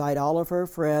invite all of her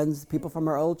friends, people from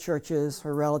her old churches,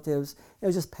 her relatives. It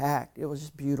was just packed. It was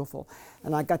just beautiful.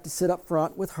 And I got to sit up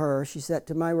front with her. She sat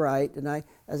to my right, and that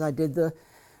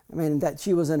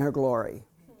she was in her glory.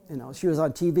 You know, she was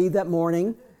on TV that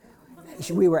morning.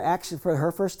 We were actually, for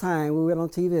her first time, we went on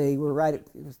TV. We were it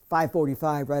was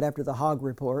 5:45, right after the hog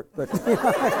report, but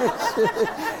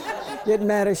didn't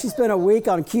matter. She spent a week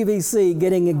on QVC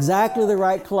getting exactly the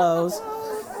right clothes.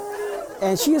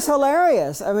 And she is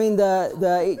hilarious. I mean,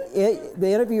 the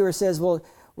interviewer says, well,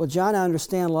 John, I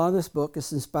understand a lot of this book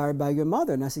is inspired by your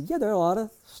mother. And I said, yeah, there are a lot of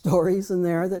stories in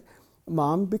there that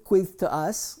Mom bequeathed to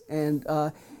us. And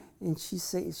she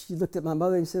looked at my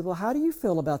mother and said, well, how do you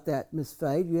feel about that, Miss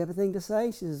Fay? Do you have anything to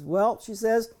say? She says, well, she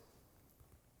says,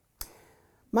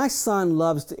 my son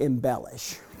loves to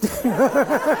embellish.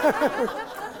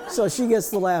 So she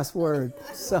gets the last word.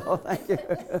 So thank you.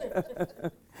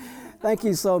 Thank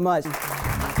you so much.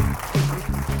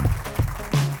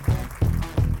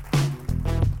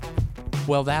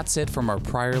 Well, that's it from our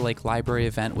Prior Lake Library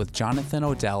event with Jonathan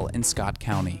Odell in Scott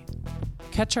County.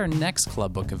 Catch our next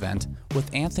Club Book event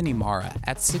with Anthony Mara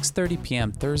at 6:30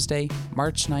 p.m. Thursday,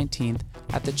 March 19th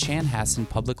at the Chanhassen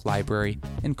Public Library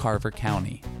in Carver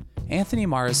County. Anthony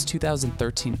Mara's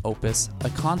 2013 opus, A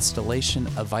Constellation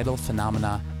of Vital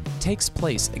Phenomena, takes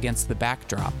place against the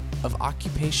backdrop of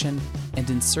occupation and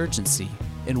insurgency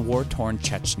in war-torn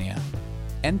Chechnya.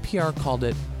 NPR called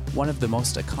it one of the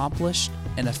most accomplished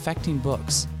and affecting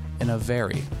books in a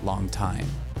very long time.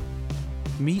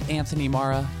 Meet Anthony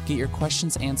Mara, get your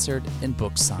questions answered, and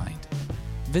books signed.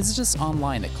 Visit us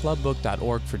online at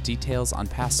clubbook.org for details on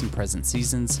past and present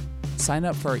seasons, sign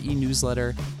up for our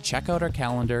e-newsletter, check out our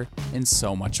calendar, and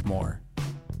so much more.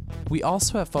 We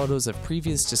also have photos of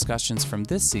previous discussions from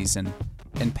this season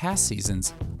and past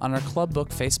seasons on our Club Book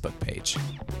Facebook page.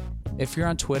 If you're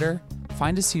on Twitter,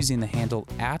 find us using the handle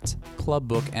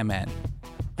 @ClubBookMN.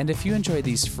 And if you enjoy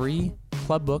these free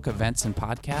Club Book events and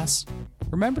podcasts,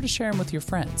 remember to share them with your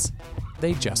friends.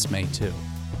 They just may too.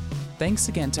 Thanks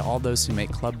again to all those who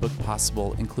make Club Book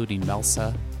possible, including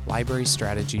MELSA, Library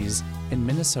Strategies, and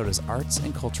Minnesota's Arts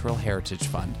and Cultural Heritage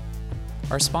Fund.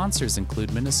 Our sponsors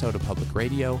include Minnesota Public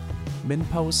Radio,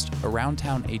 MinnPost, Around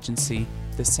Town Agency,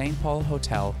 the St. Paul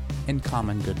Hotel, and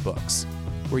Common Good Books,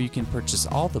 where you can purchase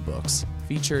all the books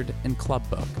featured in Club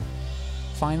Book.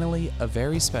 Finally, a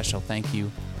very special thank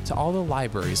you to all the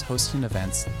libraries hosting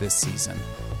events this season.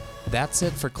 That's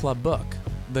it for Club Book,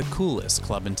 the coolest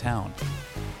club in town.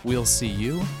 We'll see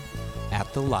you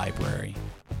at the library.